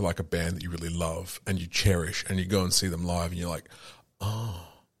been to like a band that you really love and you cherish and you go and see them live and you're like, oh,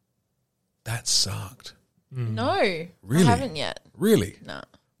 that sucked. No. Really? I haven't yet. Really? No.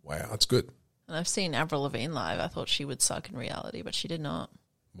 Wow, that's good. And I've seen Avril Lavigne live. I thought she would suck in reality, but she did not.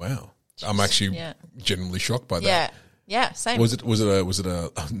 Wow. I'm actually genuinely shocked by that. Yeah, same. Was it a you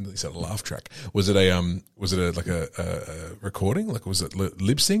said a laugh track? Was it like a recording? Like was it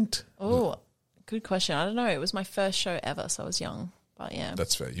lip synced? Oh, good question. I don't know. It was my first show ever, so I was young. But yeah.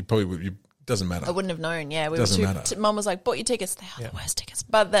 That's fair. You probably would, doesn't matter. I wouldn't have known. Yeah, Doesn't matter. Mum was like, "Bought your tickets." They are the worst tickets,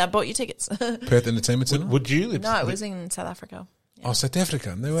 but I bought your tickets. Perth Entertainment Centre? Would you live? No, it was in South Africa. Yeah. Oh, South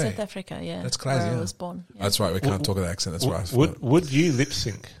Africa. No way. South Africa, yeah. That's crazy. Where Yeah. I was born. Yeah. That's right. We can't talk with accent. That's right. Would you lip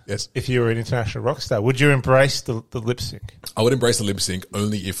sync? Yes. If you were an international rock star, would you embrace the lip sync? I would embrace the lip sync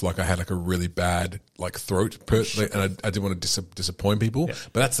only if like I had like a really bad like throat and I didn't want to disappoint people. Yeah.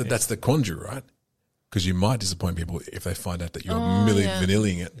 But that's the conjure, right? Because you might disappoint people if they find out that you're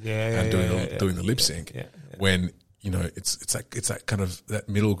vanilling it and doing the lip sync. Yeah. When you know it's that kind of that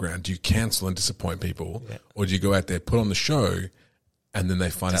middle ground. Do you cancel and disappoint people, or do you go out there, put on the show, and then they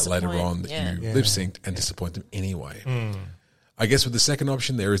find out later on that you lip synced and disappoint them anyway? I guess with the second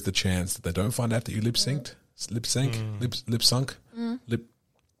option, there is the chance that they don't find out that you lip synced, lip synced.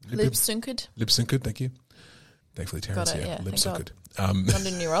 Thank you. Thankfully, Terrence here. Lip synced. Not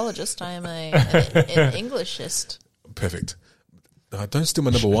a neurologist. I am an Englishist. Perfect. Don't steal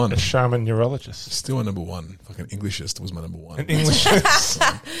my number one. A shaman neurologist. Still my number one. Fucking Englishist was my number one. An Englishist.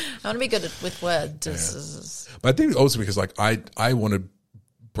 I want to be good with words. Yeah. But I think also because like I want to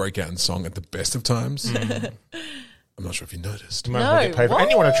break out in song at the best of times. I'm not sure if you noticed. You and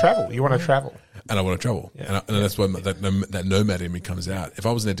you want to travel. You want to travel. And I want to travel. Yeah. And that's when that nomad in me comes out. If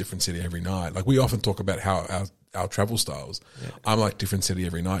I was in a different city every night, like we often talk about how our travel styles. Yeah. I'm like different city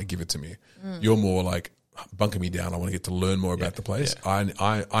every night. Give it to me. You're more like bunker me down. I want to get to learn more about the place. Yeah.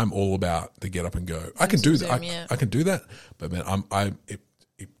 I'm all about the get up and go. I can do that. I can do that. But man,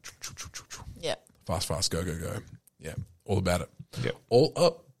 fast, go. Yeah, all about it. Yeah, all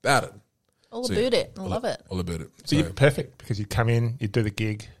about it. All about it. I love it. All about it. So you're perfect because you come in, you do the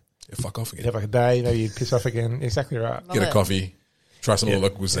gig, you fuck off again. You have like a day, maybe you piss off again. Exactly right. Get a coffee, try some of the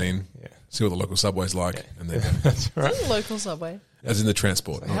local cuisine, see what the local subway's like, and then that's right. Local subway. As in the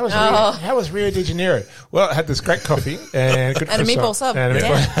transport. How was Rio de Janeiro? Well, I had this great coffee and good and a meatball sub.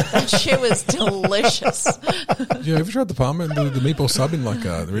 That shit was delicious. Yeah, have you tried the Palma and the meatball sub in like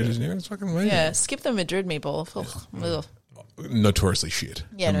the Rio de Janeiro? It's fucking amazing. Yeah, skip the Madrid meatball. Notoriously shit.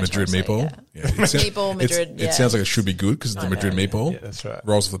 Yeah, Madrid meatball. Yeah. Meatball, Madrid. It sounds like it should be good because it's the Madrid meatball. Yeah, that's right.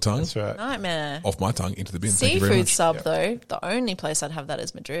 Rolls off the tongue. That's right. Nightmare. Off my tongue into the bin. Seafood sub though. The only place I'd have that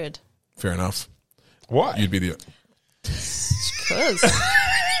is Madrid. Fair enough. Why? You'd be the. Because.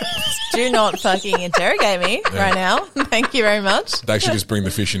 Do not fucking interrogate me right now. Thank you very much. They actually just bring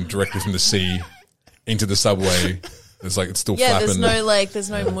the fish in directly from the sea into the subway. It's like it's still flapping. There's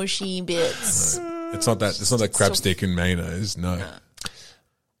no mushy bits. It's not that crab stick and mayonnaise. No.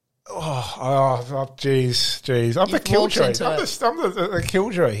 Oh, jeez. I'm the killjoy. I'm the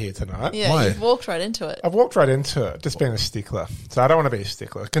killjoy here tonight. Yeah, Why? you've walked right into it. I've walked right into it. Just being a stickler. So I don't want to be a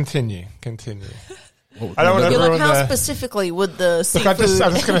stickler. Continue. I don't want to ruin how specifically would the seafood... Look,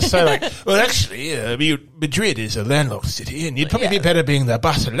 I'm just going to say, like, well, actually, Madrid is a landlocked city, and you'd probably be better being the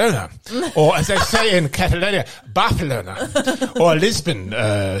Barcelona, or as they say in Catalonia, Barcelona, or Lisbon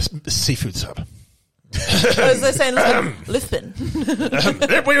seafood sub. As they say in Lisbon.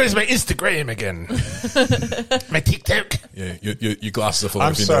 Where is my Instagram again? My TikTok. Yeah, your glasses are full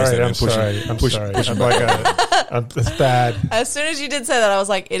I'm of sorry. I'm sorry. I'm like it's bad. As soon as you did say that, I was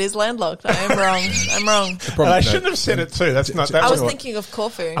like, it is landlocked. I am wrong. I'm wrong. And I shouldn't have said it too. That's not. That's I was what- thinking of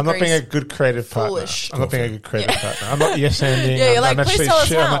Corfu. I'm not being a good creative Foolish. partner. I'm not being a good creative partner. I'm not yes-ending. Yeah, you're I'm like, not please actually tell us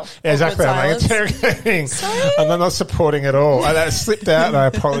shit. how. I'm not- yeah, exactly. I'm like interrogating. Sorry? I'm not supporting at all. I slipped out and I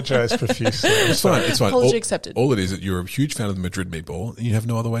apologise profusely. It's fine. It's fine. Apology accepted. All it is that you're a huge fan of the Madrid meatball, and you have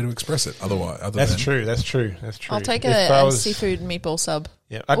no other way to express it. Otherwise, That's true. That's true. I'll take If a I was- seafood meatball sub.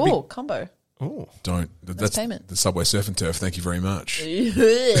 Yeah, I'd be- Oh, combo. Ooh. Don't. That's payment. the Subway Surf and Turf. Thank you very much.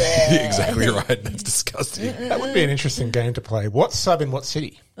 Yeah. Exactly right. That's disgusting. That would be an interesting game to play. What sub in what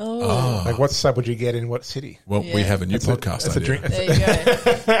city? Oh. Like, what sub would you get in what city? Well, we Yeah. have a new That's a- podcast that's a idea. drink. There you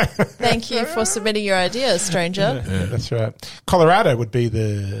go. Thank you for submitting your ideas, stranger. Yeah, that's right. Colorado would be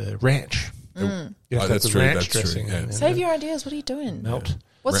the ranch. You have to have that's the true, ranch that's true, dressing. yeah. and- Save your ideas. What are you doing? melt.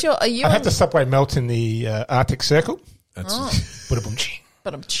 What's your? Are you? I'd have the Subway melt in the Arctic Circle. That's Ba-da-boom-ching.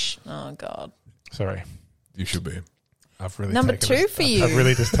 But oh god. Sorry. you should be. I've really Number taken two us- for I've- you. I've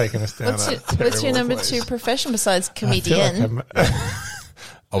really just taken us down. What's a your, what's your terrible number place. two profession besides I feel like comedian?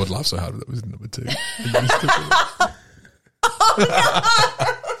 I would laugh so hard if that was number 2.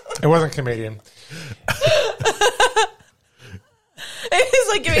 It wasn't comedian. It's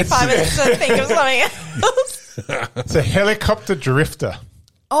like give me 5 minutes to think of something else. It's a helicopter drifter.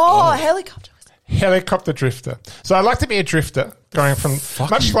 Oh, helicopter. Helicopter drifter. So I'd like to be a drifter, going from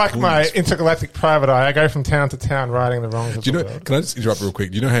much you like my would. intergalactic private eye. I go from town to town, righting the wrongs of Do you the know? world. Can I just interrupt real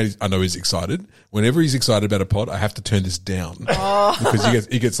quick? Do you know how I know he's excited? Whenever he's excited about a pod, I have to turn this down because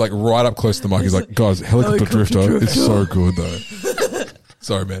he gets like right up close to the mic. He's like, "Guys, helicopter drifter is so good though."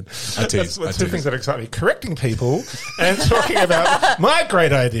 Sorry, man. I tease. That's two things that excite me: correcting people and talking about my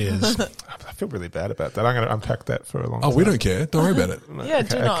great ideas. I feel really bad about that. I'm going to unpack that for a long Oh, time. we don't care. Don't worry about it. Yeah,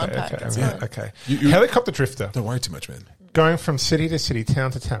 do not unpack. Okay, It's okay, fine. okay. You- Helicopter drifter. Don't worry too much, man. Going from city to city,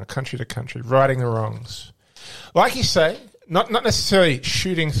 town to town, country to country, righting the wrongs. Like you say, not necessarily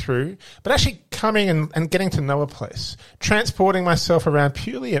shooting through, but actually coming and getting to know a place. Transporting myself around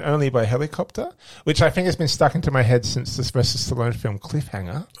purely and only by helicopter, which I think has been stuck into my head since the Sylvester Stallone film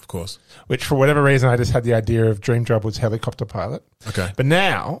Cliffhanger, Of course. which for whatever reason I just had the idea of dream job was helicopter pilot. Okay. But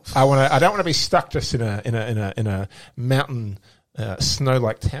now I don't want to be stuck just in a mountain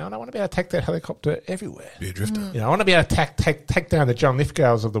snow-like town. I want to be able to take that helicopter everywhere. Be a drifter. You know, I want to be able to take down the John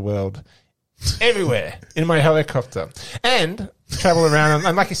Lithgows of the world everywhere in my helicopter and travel around.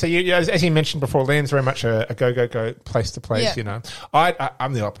 And like you say, you, as you mentioned before, Liam's very much a go place to place. Yeah. You know,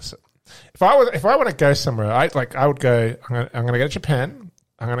 I'm the opposite. If I want to go somewhere, I would go. I'm going to go to Japan.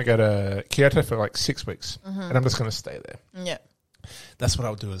 I'm going to go to Kyoto for like 6 weeks, and I'm just going to stay there. Yeah. That's what I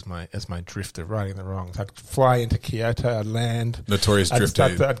would do as my drifter, righting the wrongs. I'd fly into Kyoto, I'd land. Notorious drifter.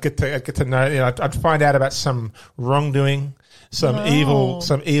 I'd get to know. You know, I'd find out about some wrongdoing, some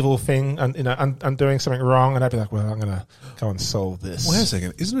evil thing, and I'm doing something wrong, and I'd be like, well, I'm gonna go and solve this. Wait a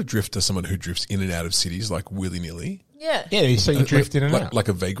second. Isn't a drifter someone who drifts in and out of cities like willy nilly? Yeah. Yeah, so you drift in and like, out. like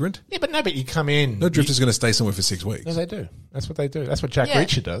a vagrant? Yeah, but you come in. No drifter's going to stay somewhere for 6 weeks. No, they do. That's what they do. That's what Jack Yeah.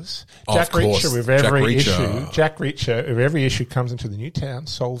 Reacher does. Oh, Jack of course. Reacher with Jack every Reacher. issue. Jack Reacher with every issue comes into the new town,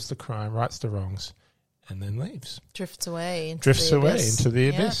 solves the crime, rights the wrongs, and then leaves. Drifts away. Into Drifts the away abyss. into the Yeah.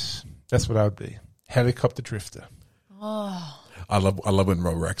 abyss. That's what I would be. Helicopter drifter. I love when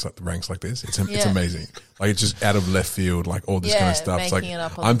Rob ranks like this. It's Yeah. amazing. Like it's just out of left field, like all this kind Yeah, of stuff. It's like making it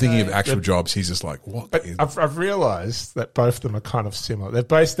up on I'm the thinking go. of actual jobs. He's just like, what? But is- I've realised that both of them are kind of similar.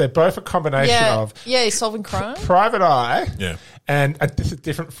 They're both a combination Yeah. of Yeah, he's solving crime. private eye Yeah. and a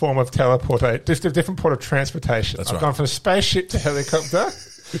different form of teleportation, just a different form of transportation. That's I've right. gone from spaceship to helicopter,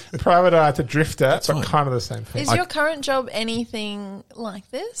 private eye to drifter, but fine. kind of the same thing. Is your current job anything like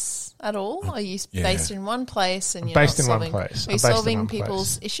this at all? Are you Yeah. based in one place and you're based not in one solving, place. Are I'm you based in solving one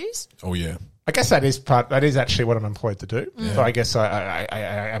people's place. issues? Oh yeah. I guess that is actually what I'm employed to do. So I guess I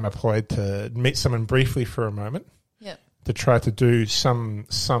am employed to meet someone briefly for a moment Yeah. to try to do something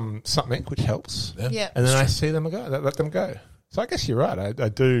which helps. Yeah. And then I see them go, let them go. So I guess you're right. I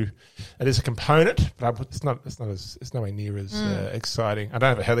do. It is a component, but it's nowhere near as exciting. I don't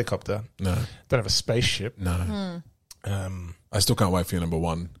have a helicopter. No. Don't have a spaceship. No. I still can't wait for your number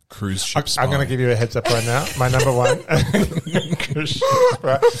one cruise ship. I'm going to give you a heads up right now. My number one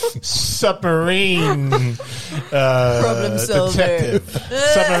submarine Problem solver. detective,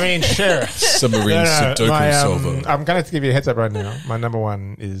 submarine sheriff. submarine Sudoku solver. I'm going to give you a heads up right now. My number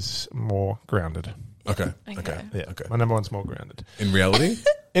one is more grounded. Okay. Okay. Yeah, Okay. my number one's more grounded. In reality,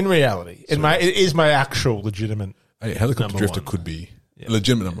 In reality, it is my actual legitimate. hey, helicopter Number drifter one. could be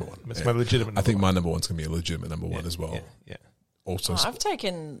Legitimate number one. It's my legitimate I think number my number one's going to be a legitimate number one as well. Yeah. Also, I've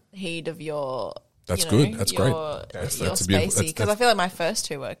taken heed of your. That's you know, good. That's great. your That's spacey, a beautiful- because I feel like my first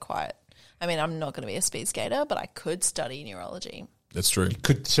two were quite. I mean, I'm not going to be a speed skater, but I could study neurology. that's true.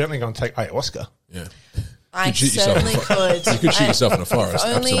 Could certainly go and take ayahuasca. Yeah. I shoot yourself certainly in a could. You could shoot yourself in a forest.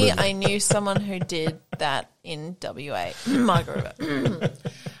 If only Absolutely. I knew someone who did that in WA. Margaret River.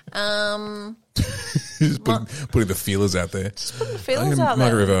 Just putting the feelers out there. Put the feelers I'm out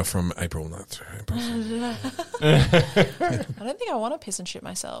Margaret there. River from April. I don't think I want to piss and shit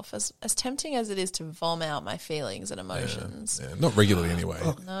myself. As tempting as it is to vomit out my feelings and emotions. Yeah, not regularly anyway.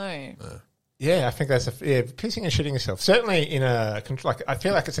 No. Yeah, I think that's pissing and shitting yourself. Certainly in a I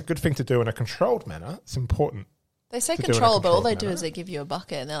feel like it's a good thing to do in a controlled manner. It's important. They say To do in a control, but all they controlled do manner. is they give you a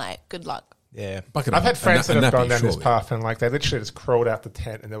bucket and they're like, good luck. Yeah, Bucket I've of- had friends a that have nappy, gone down this surely. path and like they literally just crawled out the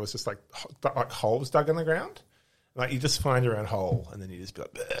tent and there was just like holes dug in the ground. Like you just find your own hole and then you just be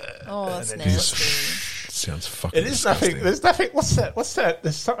like, "Bleh." Oh, that's And then you just- nasty. Sounds fucking It is disgusting. nothing. There's nothing. What's that?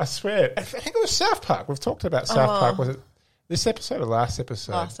 There's I swear. I think it was South Park. We've talked about South Park. Was it this episode or last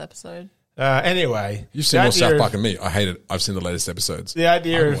episode? Last episode. Anyway, You've the seen more idea South of- Park than me. I hate it. I've seen the latest episodes. The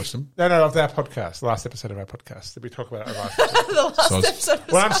idea I haven't of watched them. no, of our podcast, last episode of our podcast. Did we talk about it? Last episode? The last So I was- episode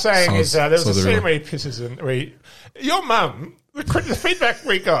was What I'm saying is there was so a the scene real- where he pisses and your mum, the feedback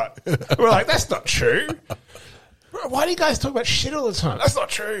we got, we're like, that's not true. Why do you guys talk about shit all the time? That's not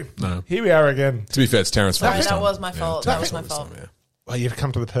true. No. Here we are again. To be fair, it's Terrence Sorry, Farley's that time. was my fault. That was my Terrence fault. Farley's time, Well, you've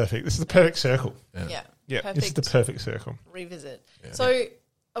come to the perfect. This is the perfect circle. Yeah. Yeah, Perfect. this is the perfect circle. Revisit. So, are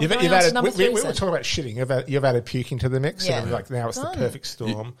we You've going on to added. number We three were then? talking about shitting. You've added puking to the mix. Yeah. And like now it's Done. the perfect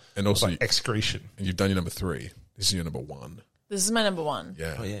storm. And also of, like, excretion. And you've done your number 3. This is your number 1. This is my number one.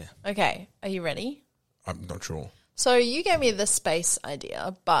 Yeah. Oh yeah. Okay. Are you ready? I'm not sure. So you gave me the space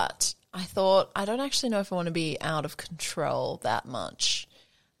idea, but I thought I don't actually know if I want to be out of control that much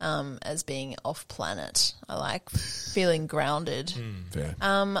as being off planet. I like feeling grounded. Fair.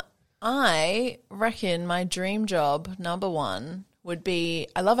 I reckon my dream job, number one, would be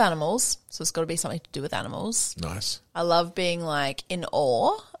I love animals, so it's got to be something to do with animals. Nice. I love being like in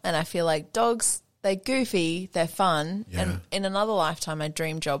awe, and I feel like dogs, they're goofy, they're fun. Yeah. And in another lifetime, my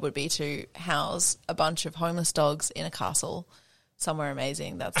dream job would be to house a bunch of homeless dogs in a castle somewhere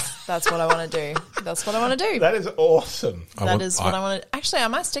amazing. That's what I want to do. That's what I want to do. That is awesome. That is what I want to. Actually, I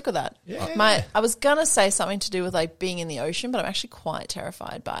might stick with that. Yeah. I was gonna say something to do with like being in the ocean, but I'm actually quite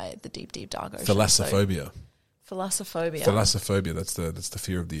terrified by the deep, deep dark ocean. Thalassophobia. Thalassophobia. Thalassophobia. That's the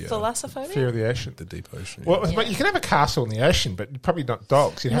fear of the Thalassophobia. Fear of the ocean. the deep ocean. Well, but you can have a castle in the ocean, but probably not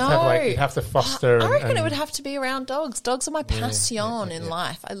dogs. You'd have to have like you'd have to foster. I reckon and it would have to be around dogs. Dogs are my passion in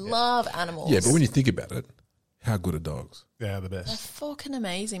life. I love animals. Yeah, but when you think about it, how good are dogs? Yeah, the They're best. fucking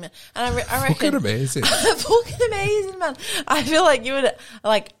amazing, man. And I reckon Fucking amazing. fucking amazing, man. I feel like you would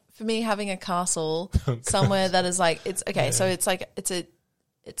like for me having a castle somewhere that is like it's okay. So it's like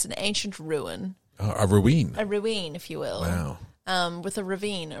it's an ancient ruin, A ruin. a ruin, if you will. Wow. With a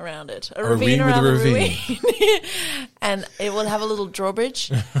ravine around it. A ravine with around a the ravine. and it would have a little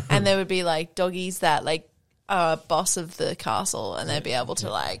drawbridge, and there would be like doggies that like are boss of the castle, and they'd be able to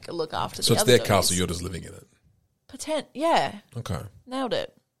like look after So the it's other their doggies. castle, you're just living in it. Yeah, Okay. nailed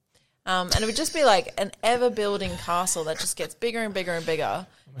it. And it would just be like an ever building castle that just gets bigger and bigger and bigger.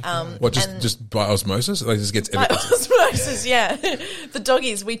 What, and- just by osmosis? Like, just gets... Like osmosis, yeah. The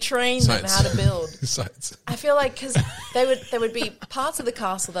doggies, we train them Science. how to build. Science. I feel like because there would be parts of the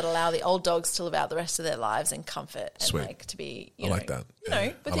castle that allow the old dogs to live out the rest of their lives in comfort and Sweet. like to be, I like that. you know,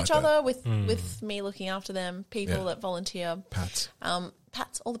 Yeah, with I each like other, with me looking after them, people Yeah. that volunteer, Pats.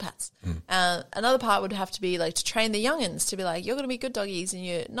 pats, all the pats. Another part would have to be like to train the youngins to be like, you're going to be good doggies, and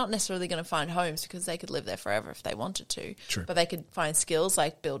you're not necessarily going to find homes because they could live there forever if they wanted to. True. But they could find skills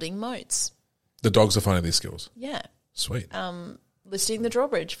like building moats. The dogs are finding these skills. Yeah. Sweet. Lifting the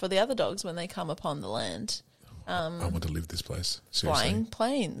drawbridge for the other dogs when they come upon the land. I want to live this place. Seriously. Flying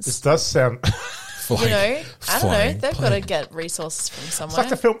planes. This does sound. Flying. You know, I don't know. Flying They've got to plane. get resources from It's somewhere. like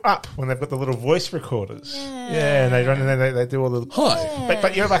the film Up when they've got the little voice recorders. Yeah, and they run and then they do all the. Hi.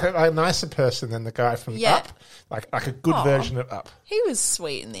 But you're like a nicer person than the guy from Yeah. Up, like a good Aw. version of Up. He was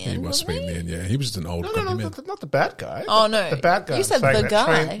sweet in the end. He was wasn't sweet in the end, yeah. He was just an old No, grumpy man. not the bad guy. Oh, no. the bad guy. You said saying the that guy.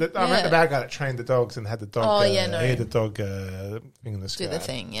 trained- I meant Yeah. the bad guy that trained the dogs and had the dog. Oh, yeah, no. He had the dog thing in the sky. Do the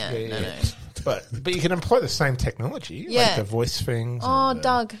thing, yeah. No. But you can employ the same technology, Yeah. like the voice things. Oh, and,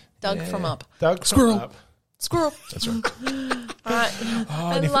 Doug from Up. Doug from Squirrel. Up. Squirrel. That's right.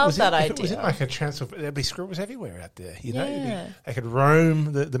 I And if it love was that If it was idea. in like a Transylvania, there'd be squirrels everywhere out there. You know, Yeah. they could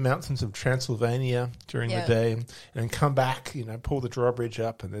roam the mountains of Transylvania during Yeah. the day and then come back. You know, pull the drawbridge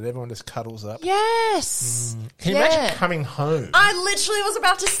up, and then everyone just cuddles up. Yes. Can you Yeah. imagine coming home? I literally was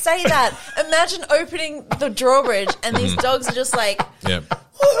about to say that. Imagine opening the drawbridge and these dogs are just like, Yeah.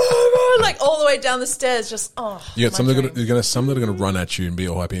 like all the way down the stairs. Just You got my some that are dream. gonna, some that are going to run at you and be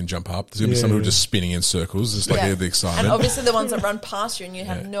all happy and jump up. There's going to be some who are just spinning in circles, just like Yeah. the And excitement. obviously the ones that run past you and you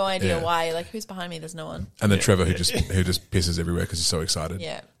have no idea Yeah. why. You're like, who's behind me? There's no one. And then Trevor who just pisses everywhere because he's so excited.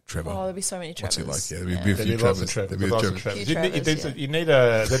 Yeah. Trevor. Oh, there'd be so many What's Trevors. he like? Yeah, there'd be a There'd few be lots of Trevors. Trevors. There'd be Lots Trevor- of Trevors. Few Trevors, You need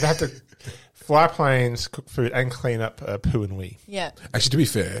a. They'd have to fly planes, cook food, and clean up poo and wee. Yeah. Actually, to be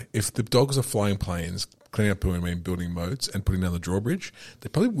fair, if the dogs are flying planes, cleaning up poo and mean building moats and putting down the drawbridge, they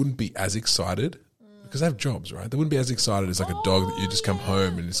probably wouldn't be as excited because they have jobs, right? They wouldn't be as excited as like a dog that you just come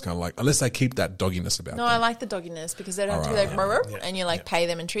home and it's kind of like, unless they keep that dogginess about No, them. I like the dogginess because they don't have to be Alright, like, "Ruh, ruh," and you like pay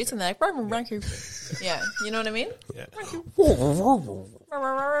them in treats and they're like, "Ruh, ruh, ruh, ruh." Yeah. You know what I mean? Yeah. Ruh, ruh, ruh,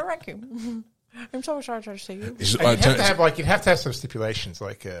 ruh, ruh. I'm so sorry to see you. It's just- And you'd have to have some stipulations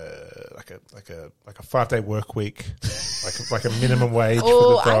like a 5-day work week, like a minimum wage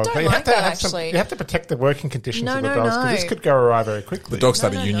Oh, for the I dog. don't But you like have to that, have some. actually. You have to protect the working conditions No, of the no, dogs no. because this could go awry very quickly. the dog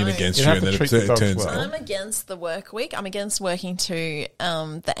started No, a union no. against You you, have and to then treat the it dogs turns well. out. I'm against the work week. I'm against working to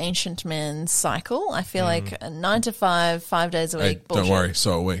the ancient man's cycle. I feel like a 9 to 5, 5 days a Hey, week. don't bullshit. worry,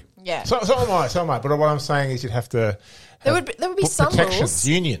 so are we. Yeah. So am I. But what I'm saying is you'd have to. There would be put some protections, rules.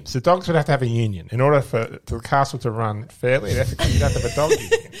 unions. The dogs would have to have a union in order for the castle to run fairly. You'd have to have a dog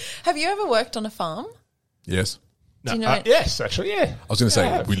union. Have you ever worked on a farm? Yes. Do you know? Yes, actually, yeah. I was going to say,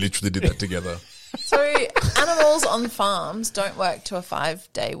 Yeah. we literally did that together. So animals on farms don't work to a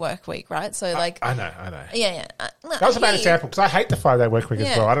 5-day work week, right? So like, I know. yeah. That was a bad example because I hate the 5-day work week as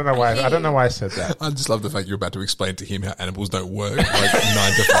Yeah, well. I don't know why. I hear I don't you. know why I said that. I just love the fact you're about to explain to him how animals don't work, like 9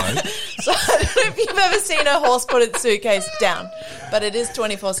 to 5. So I don't know if you've ever seen a horse put its suitcase down, but it is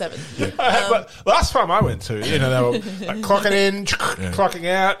 24/7. But last farm I went to, they were like clocking in, clocking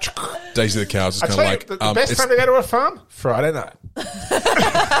out. Daisy the cows is I kind tell of you, like, the best time to go to a farm, Friday night.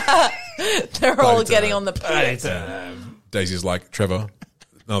 They're all Bloody getting time. on the poo. Daisy's like, Trevor,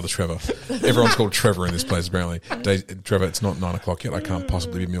 another Trevor. Everyone's called Trevor in this place, apparently. Trevor, it's not 9 o'clock yet. I can't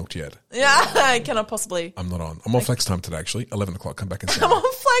possibly be milked yet. Yeah, I cannot possibly. I'm not on. I'm on flex time today, actually. 11 o'clock. Come back and see I'm me. on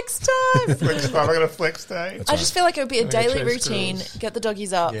flex time. Flex time. I got a flex day. I just feel like it would be a daily chase routine. squirrels. Get the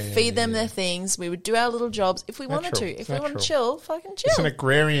doggies up, Yeah, feed them their things. We would do our little jobs if we wanted Natural. to. If It's we want to natural. chill, fucking It's an chill.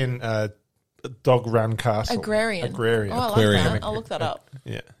 agrarian dog run castle. Agrarian. Agrarian. Oh, I like Aquarium. that. I'll look that up.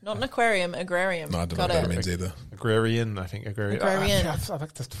 Yeah. Not an aquarium, agrarium. No, I don't know Got what it. that means either. Agrarian, I think. Agrarian. Agrarian. I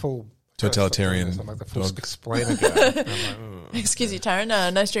like the full... Totalitarian I'm like the full dog. explainer guy. I'm like, Excuse you,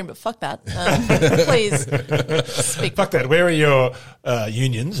 Taryn. No stream, but fuck that. Please speak. fuck that. Where are your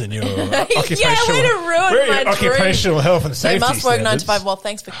unions and your occupational... Yeah, way to ruin where are your my dream. occupational health and They safety must work 9 to standards? 5. Well,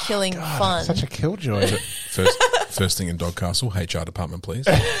 thanks for killing fun. Such a killjoy. First thing in Dog Castle, HR department, please.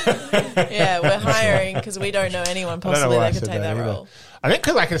 Yeah, we're hiring because we don't know anyone I don't know possibly why I that could said take that either. role. I think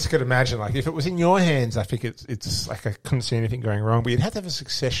because I just could imagine, like, if it was in your hands, I think it's like I couldn't see anything going wrong. But you'd have to have a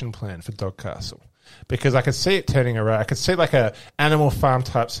succession plan for Dog Castle because I could see it turning around. I could see like a Animal Farm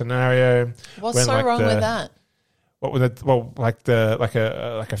type scenario. What's when, so like, wrong the- with that? What would it, well, like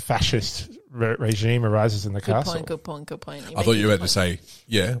a fascist regime arises in the Good castle. point, good point, good point. I thought you were about to say,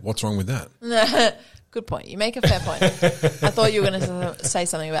 yeah, what's wrong with that? Good point. You make a fair point. I thought you were going to say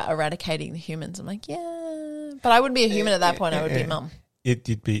something about eradicating the humans. I'm like, yeah. But I wouldn't be a human at that point. I would be mum. You'd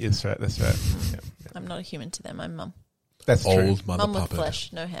be. That's right. That's right. Yeah, I'm not a human to them. I'm mum. that's true. Old mother Mum with puppet.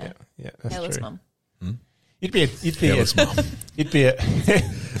 flesh, no hair. Yeah, that's Hairless true. mum. You'd be Hairless mum. you'd be a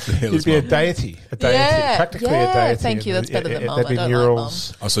Hairless a mum. deity, Yeah, practically a yeah, deity. thank you, that's better than mum. There'd be I don't like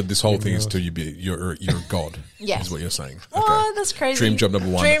murals. Oh, so this whole thing is you're a god. Yes. Is what you're saying. Oh, that's crazy. Dream job number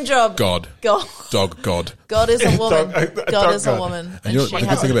 1. Dream job. God. God. Dog God. God is a woman. Dog- a God dog is a god. woman. And you know, she the good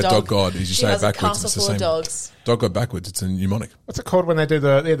has thing a about Dog God is you she say it has a backwards. It's the castle full same. of dogs. Dog God backwards. It's a mnemonic. What's it called when they do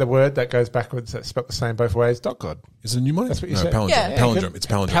the word that goes backwards that's spelled the same both ways? Dog god. Is it a mnemonic? That's what you no, said. palindrome. Yeah. Palindrome. It's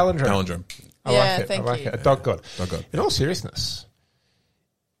palindrome. Palindrome. I Yeah, like it. thank I like you. it. A dog god. Dog God. In all seriousness,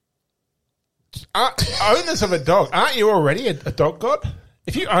 owners of a dog, aren't you already a dog god?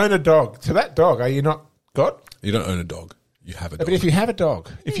 If you own a dog, to that dog, are you not God? You don't own a dog. You have a dog. But if you have a dog,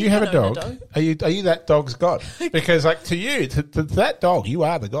 you can own a dog. are you that dog's God? Because like to you, to that dog, you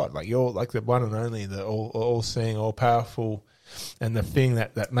are the God. Like you're like the one and only, the all seeing, all powerful, and the thing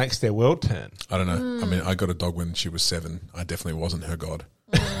that makes their world turn. I don't know. I mean, I got a dog when she was 7. I definitely wasn't her god.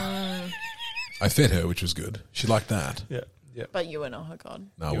 I fed her, which was good. She liked that. Yeah, yeah. But you were not her God.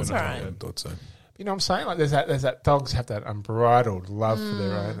 No, I It's wouldn't. all right. I thought so. You know what I'm saying? Like there's that dogs have that unbridled love for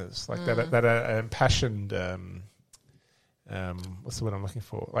their owners, like that impassioned. What's the word I'm looking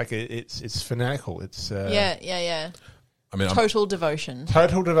for? Like it's fanatical. It's yeah. I mean, Total devotion.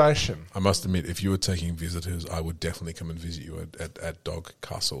 total devotion. I must admit, if you were taking visitors, I would definitely come and visit you at Dog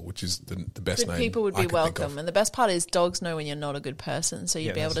Castle, which is the best Good name. people would I be could think welcome. of. And the best part is dogs know when you're not a good person. So you'd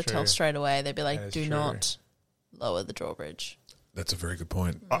Yeah, be able to that's tell true. straight away. They'd be That like, is do true. not lower the drawbridge. That's a very good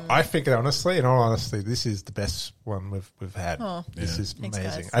point. I think honestly, in all honesty, this is the best one we've had. Oh. This Yeah. is Thanks,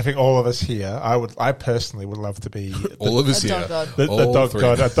 amazing. guys. I think all of us here. I personally would love to be All of us A here. dog god. the All dog three.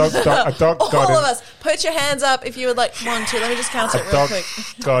 god. A dog All god. of us, put your hands up if you would like 1, 2. Let me just count it real Dog quick.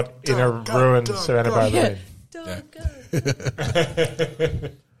 god in a ruin surrounded by Yeah. rain. Dog Yeah.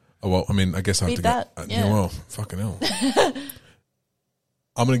 god. Oh, well, I mean, I guess I have Beat to that, get. yeah. Well, fucking hell.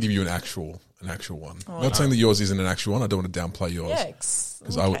 I'm going to give you an actual one. I'm not saying that yours isn't an actual one. I don't want to downplay yours. Yeah,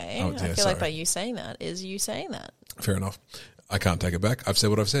 'Cause I would- okay. I would- yeah, feel sorry. like by you saying that is you saying that. Fair enough. I can't take it back. I've said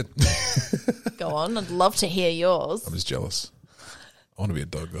what I've said. Go on. I'd love to hear yours. I'm just jealous. I want to be a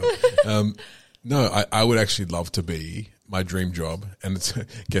dog though. No, I would actually love to be my dream job. And it's,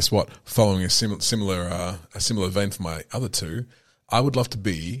 guess what? Following a similar vein for my other two, I would love to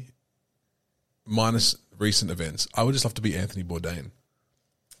be, minus recent events, I would just love to be Anthony Bourdain.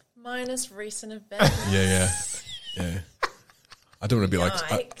 Minus recent events. Yeah. I don't want to be like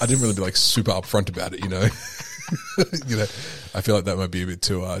I didn't really be like super upfront about it, you know. You know, I feel like that might be a bit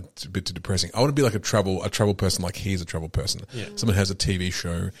too depressing. I want to be like a travel person, like he's a travel person. Yeah. Someone has a TV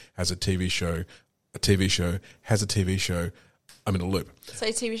show, has a TV show, has a TV show. I'm in a loop.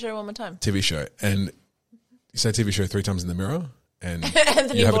 Say TV show one more time. TV show, and you say TV show 3 times in the mirror, and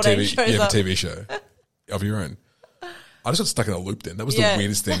Anthony you have a Bourdain TV, shows you have up. a TV show of your own. I just got stuck in a loop then. That was Yeah. the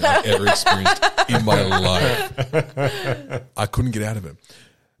weirdest thing I've ever experienced in my life. I couldn't get out of it.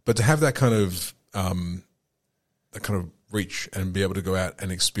 But to have that kind of reach and be able to go out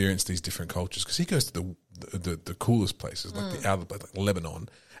and experience these different cultures, because he goes to the coolest places, like the outer place, like Lebanon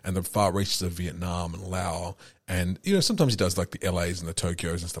and the far reaches of Vietnam and Laos, and you know sometimes he does like the LAs and the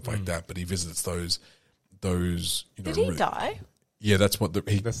Tokyos and stuff like that. But he visits those. You know, Did he really- die? Yeah, that's what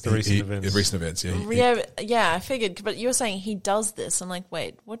That's the recent events. Recent events, yeah. Yeah, I figured. But you were saying he does this. I'm like,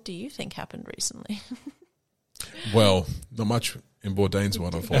 wait, what do you think happened recently? Well, not much in Bourdain's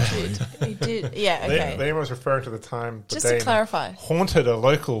one, unfortunately. He did. Yeah, okay. Liam was referring to the time Just to Bourdain clarify. haunted a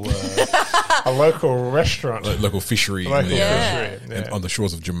local restaurant, Local fishery, local Yeah. fishery. and Yeah. on the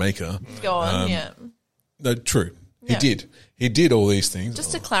shores of Jamaica. Go on, yeah. No, true. Yeah. He did all these things.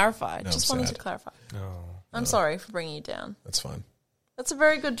 Just to clarify. Just I'm wanted sad. to clarify. Oh. I'm sorry for bringing you down. That's fine. That's a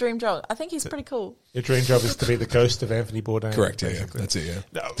very good dream job. I think he's pretty cool. Your dream job is to be the ghost of Anthony Bourdain. Correct. Yeah, basically. that's it. Yeah,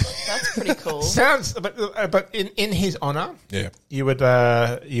 No. That's pretty cool. Sounds, but in his honor, yeah. you would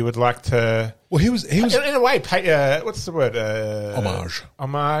like to, Well, he was in a way, pay. What's the word? homage.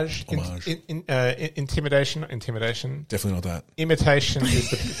 Homage. Homage. Intimidation. Definitely not that. Imitation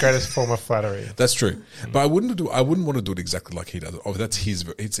is the greatest form of flattery. That's true. But I wouldn't want to do it exactly like he does. Oh, that's his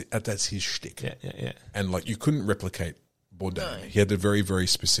shtick. Yeah. And like you couldn't replicate Bourdain. No. He had a very, very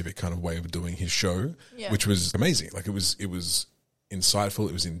specific kind of way of doing his show, Yeah. which was amazing. Like it was insightful.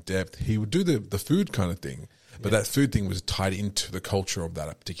 It was in depth. He would do the food kind of thing, but that food thing was tied into the culture of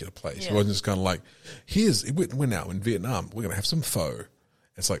that particular place. Yeah. It wasn't just kind of like, we're now in Vietnam. We're going to have some pho.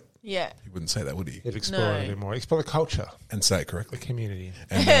 It's like, Yeah. he wouldn't say that, would he? He'd explore No. it a bit more. Explore the culture, And say it the correctly. community.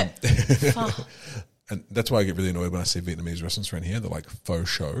 And that's why I get really annoyed when I see Vietnamese restaurants around here. They're like faux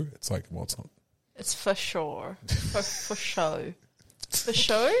show. It's like, well, it's not. It's for sure. For show. For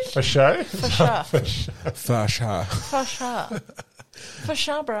show? For show? For sure. Pho sha. For sure. For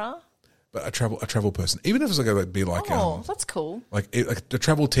sure, bruh. But a travel person, even if it's like a be like Oh, that's cool. like a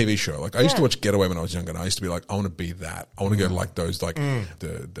travel TV show. Like I used to Yeah. watch Getaway when I was younger, and I used to be like, I want to be that. I want to go to like those like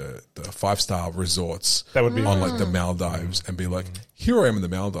the 5-star resorts That would be on like the Maldives and be like, here I am in the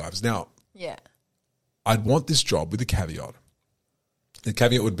Maldives. Now Yeah. I'd want this job with a caveat. The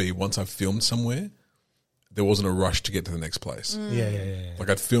caveat would be once I've filmed somewhere, there wasn't a rush to get to the next place. Yeah. Like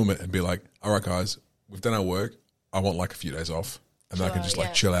I'd film it and be like, all right, guys, we've done our work. I want like a few days off. And then I can just like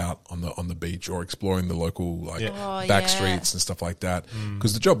yeah. chill out on the beach or exploring the local like Oh, back yeah. streets and stuff like that.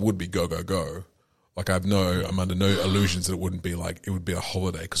 Because the job would be go. Like I'm under no illusions that it wouldn't be like, it would be a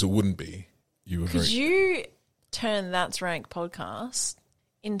holiday, because it wouldn't be. You were Could very, you turn That's Rank podcast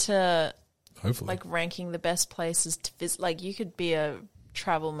into hopefully. like ranking the best places to visit? Like you could be a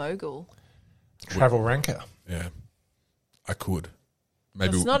travel mogul. Travel ranker. Yeah, I could.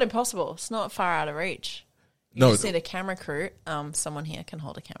 Maybe It's not impossible. It's not far out of reach. You No, just need a camera crew. Someone here can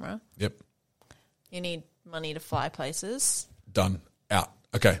hold a camera. Yep, You need money to fly places. done. Out.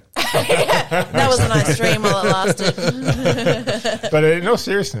 Okay. That was a nice dream while it lasted. But in all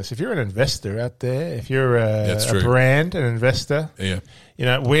seriousness, if you're an investor out there, if you're a true. brand, an investor, Yeah. you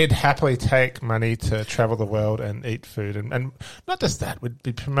know, we'd happily take money to travel the world and eat food. And not just that, we'd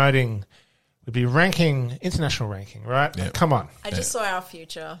be promoting, we'd be ranking, international ranking, right? Yeah. Come on. I just saw our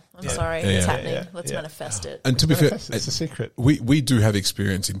future. I'm sorry. Yeah, It's yeah, happening. yeah, Let's yeah. manifest it. And to be fair, It's a secret. we do have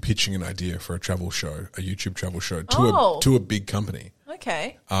experience in pitching an idea for a travel show, a YouTube travel show, Oh. to a big company.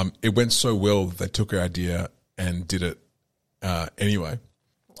 Okay. It went so well that they took our idea and did it anyway.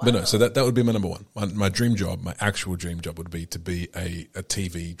 But no, so that would be my number one. My dream job, my actual dream job would be to be a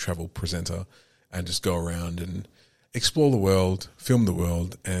TV travel presenter and just go around and explore the world, film the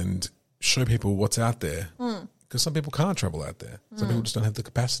world, and show people what's out there. Because some people can't travel out there. Some people just don't have the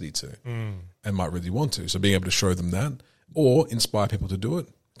capacity to and might really want to. So being able to show them that or inspire people to do it,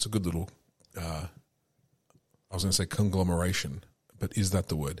 it's a good little, I was going to say conglomeration, but is that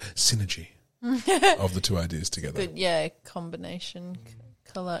the word? Synergy of the two ideas together. Good. Yeah. Combination,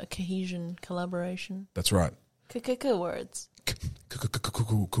 cohesion, collaboration. That's right. Words.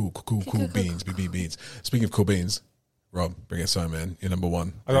 Cool beans, big beans. Speaking of cool beans, Rob, bring us home, man. You're number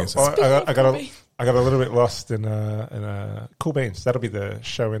one. I Bring us home. got a little bit lost in Cool Beans. That'll be the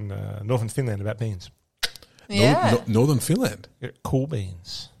show in northern Finland about beans. Yeah. Northern Finland. Yeah, Cool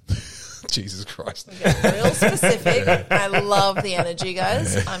Beans. Jesus Christ. Real specific. I love the energy,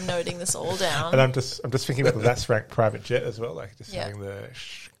 guys. I'm noting this all down. And I'm just thinking about the That's Rank private jet as well, like just Yeah. having the.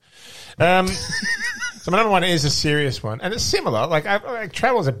 So my number one is a serious one, and it's similar. Like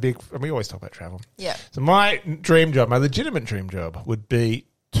travel is a big. We always talk about travel. Yeah. So my dream job, my legitimate dream job, would be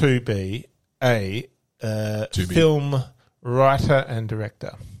to be a film writer and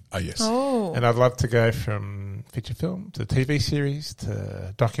director. Ah, yes. Oh. And I'd love to go from feature film to TV series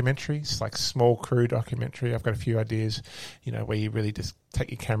to documentaries, like small crew documentary. I've got a few ideas, you know, where you really just take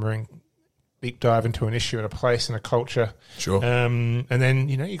your camera and deep dive into an issue and a place and a culture. Sure. And then,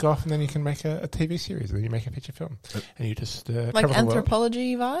 you know, you go off and then you can make a TV series and then you make a feature film. And you just Like travel the world.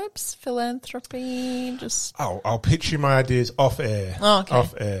 anthropology vibes, philanthropy, just I'll pitch you my ideas off air. Oh, okay.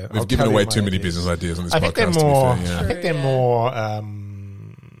 Off air. We've I'll given tell you away my too many ideas. business ideas on this I think podcast. they're more. To be fair, I yeah. think they're yeah. more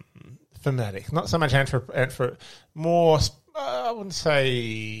thematic, not so much more. I wouldn't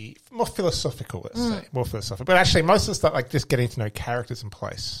say more philosophical. Let's say more philosophical, but actually most of the stuff like just getting to know characters and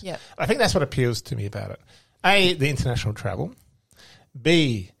place. Yeah. I think that's what appeals to me about it. A, the international travel.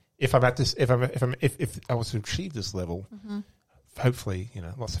 B, if I'm at this, if I was to achieve this level, hopefully, you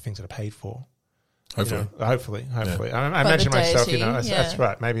know, lots of things that are paid for. Hopefully. You know, hopefully. By I imagine the myself, deity, you know, that's yeah.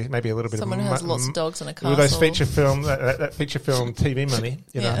 right. Maybe a little bit someone of who has lots of dogs in a castle. with those feature film, that feature film TV money,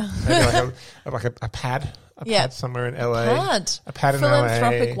 you know, Yeah. maybe like a pad, Yeah. pad somewhere in LA, Pad. a pad in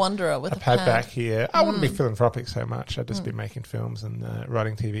Philanthropic LA, wanderer with a pad back here. I wouldn't be Mm. philanthropic so much. I'd just be making films and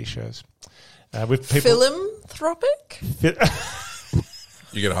writing TV shows with people. Philanthropic?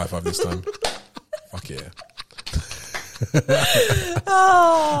 You get a high five this time. Fuck yeah.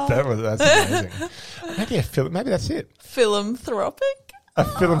 Oh, That's amazing. Maybe that's it. philanthropic? A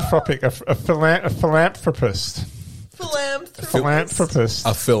philanthropic, a philanthropist, philanthropist.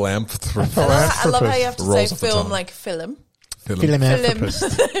 A philanthropist. I love how you have to Rolls say off the film tongue. like film.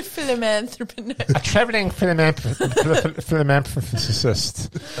 Philanthropist. Philanthropist. A traveling philanthropist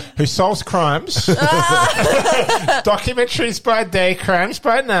who solves crimes. Documentaries by day, crimes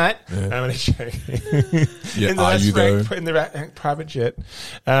by night. I'm only joking. Yeah, In the are last you though? rank, in the private jet.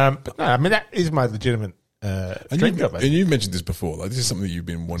 But no, I mean, that is my legitimate dream job. And you've mentioned this before. Like, this is something that you've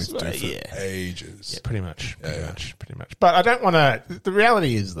been wanting to do for Yeah. ages. Yeah, pretty much. Yeah. Pretty much. But I don't want to. The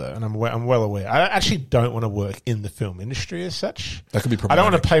reality is, though, and I'm well aware, I actually don't want to work in the film industry as such. That could be I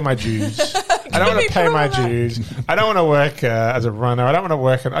don't want problematic. to pay my dues. I don't want to pay my dues. I don't want to work as a runner. I don't want to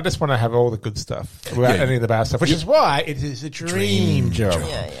work. I just want to have all the good stuff without Yeah. any of the bad stuff, which is why it is a dream job.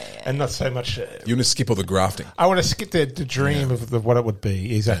 Yeah. And not so much. You want to skip all the grafting. I want to skip the dream of what it would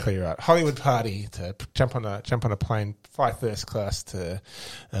be. Exactly right. Hollywood party to jump on a plane, fly first class to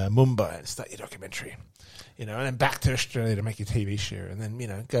Mumbai and start your documentary. You know, and then back to Australia to make your TV show, and then you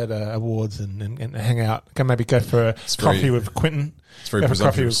know go to awards and hang out. Maybe go for a coffee with Quentin. It's very Go for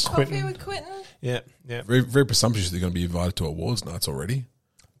coffee presumptuous. with Coffee Quentin. with Quentin? Yeah. Very, very presumptuous that you're going to be invited to awards nights already.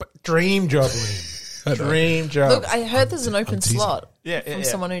 But dream job, Liam. Dream job. Look, I heard there's an open teasing. slot Yeah, from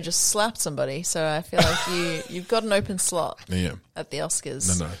someone who just slapped somebody, so I feel like you've got an open slot Yeah. at the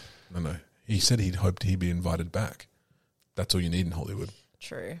Oscars. No. He said he'd hoped he'd be invited back. That's all you need in Hollywood.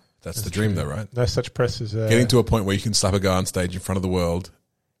 True. That's the dream, though, right? No such press as Getting to a point where you can slap a guy on stage in front of the world,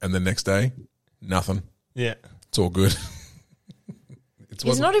 and the next day, nothing. yeah. It's all good.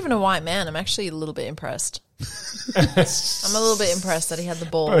 He's not even a white man. I'm actually a little bit impressed. I'm a little bit impressed that he had the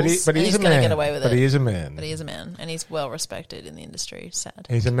balls. But he's a going to man. get away with But it. he is a man. But he is a man, and he's well respected in the industry. Sad.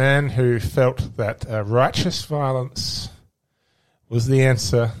 He's a man who felt that righteous violence was the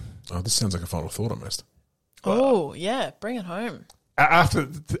answer. Oh, this sounds like a final thought almost. Oh, yeah. Bring it home. After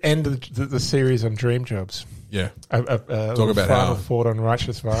the end of the series on Dream Jobs. Yeah. Talk about final how. thought on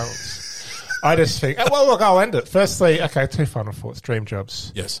righteous violence. I just think, well, look, I'll end it. Firstly, okay, 2 final thoughts. Dream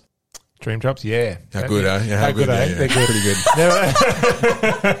Jobs. Yes. Dream Jobs, yeah. How good, eh? Yeah, how good, eh? Yeah, They're good. Pretty good.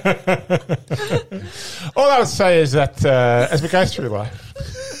 All I would say is that as we go through life,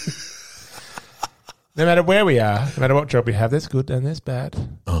 no matter where we are, no matter what job we have, there's good and there's bad.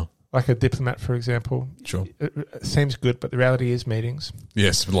 Oh, Like a diplomat, for example. sure. It seems good, but the reality is meetings.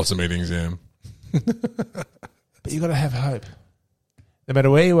 Yes, lots of meetings, yeah. But you've got to have hope. No matter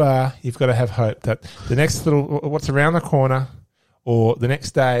where you are, you've got to have hope that the next what's around the corner or the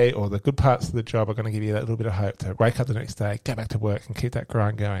next day or the good parts of the job are going to give you that little bit of hope to wake up the next day, go back to work and keep that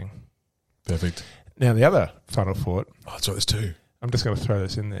grind going. Perfect. Now, the other final thought, Oh, that's right, there's 2. I'm just going to throw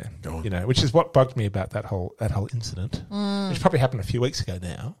this in there, Go on. which is what bugged me about that whole incident, which probably happened a few weeks ago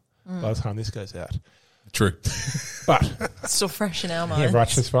now, by the time this goes out. True. But, It's still fresh in our yeah, minds.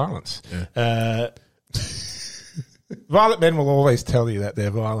 righteous violence. Yeah. Violent men will always tell you that their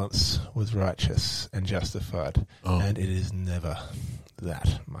violence was righteous and justified, and it is never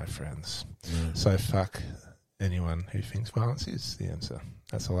that, my friends. So fuck anyone who thinks violence is the answer.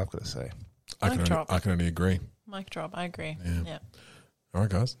 That's all I've got to say. I Mic drop. can only agree. Mic drop. I agree. Yeah. Yeah. All right,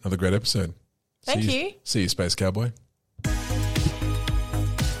 guys. Another great episode. Thank you. See you, Space Cowboy.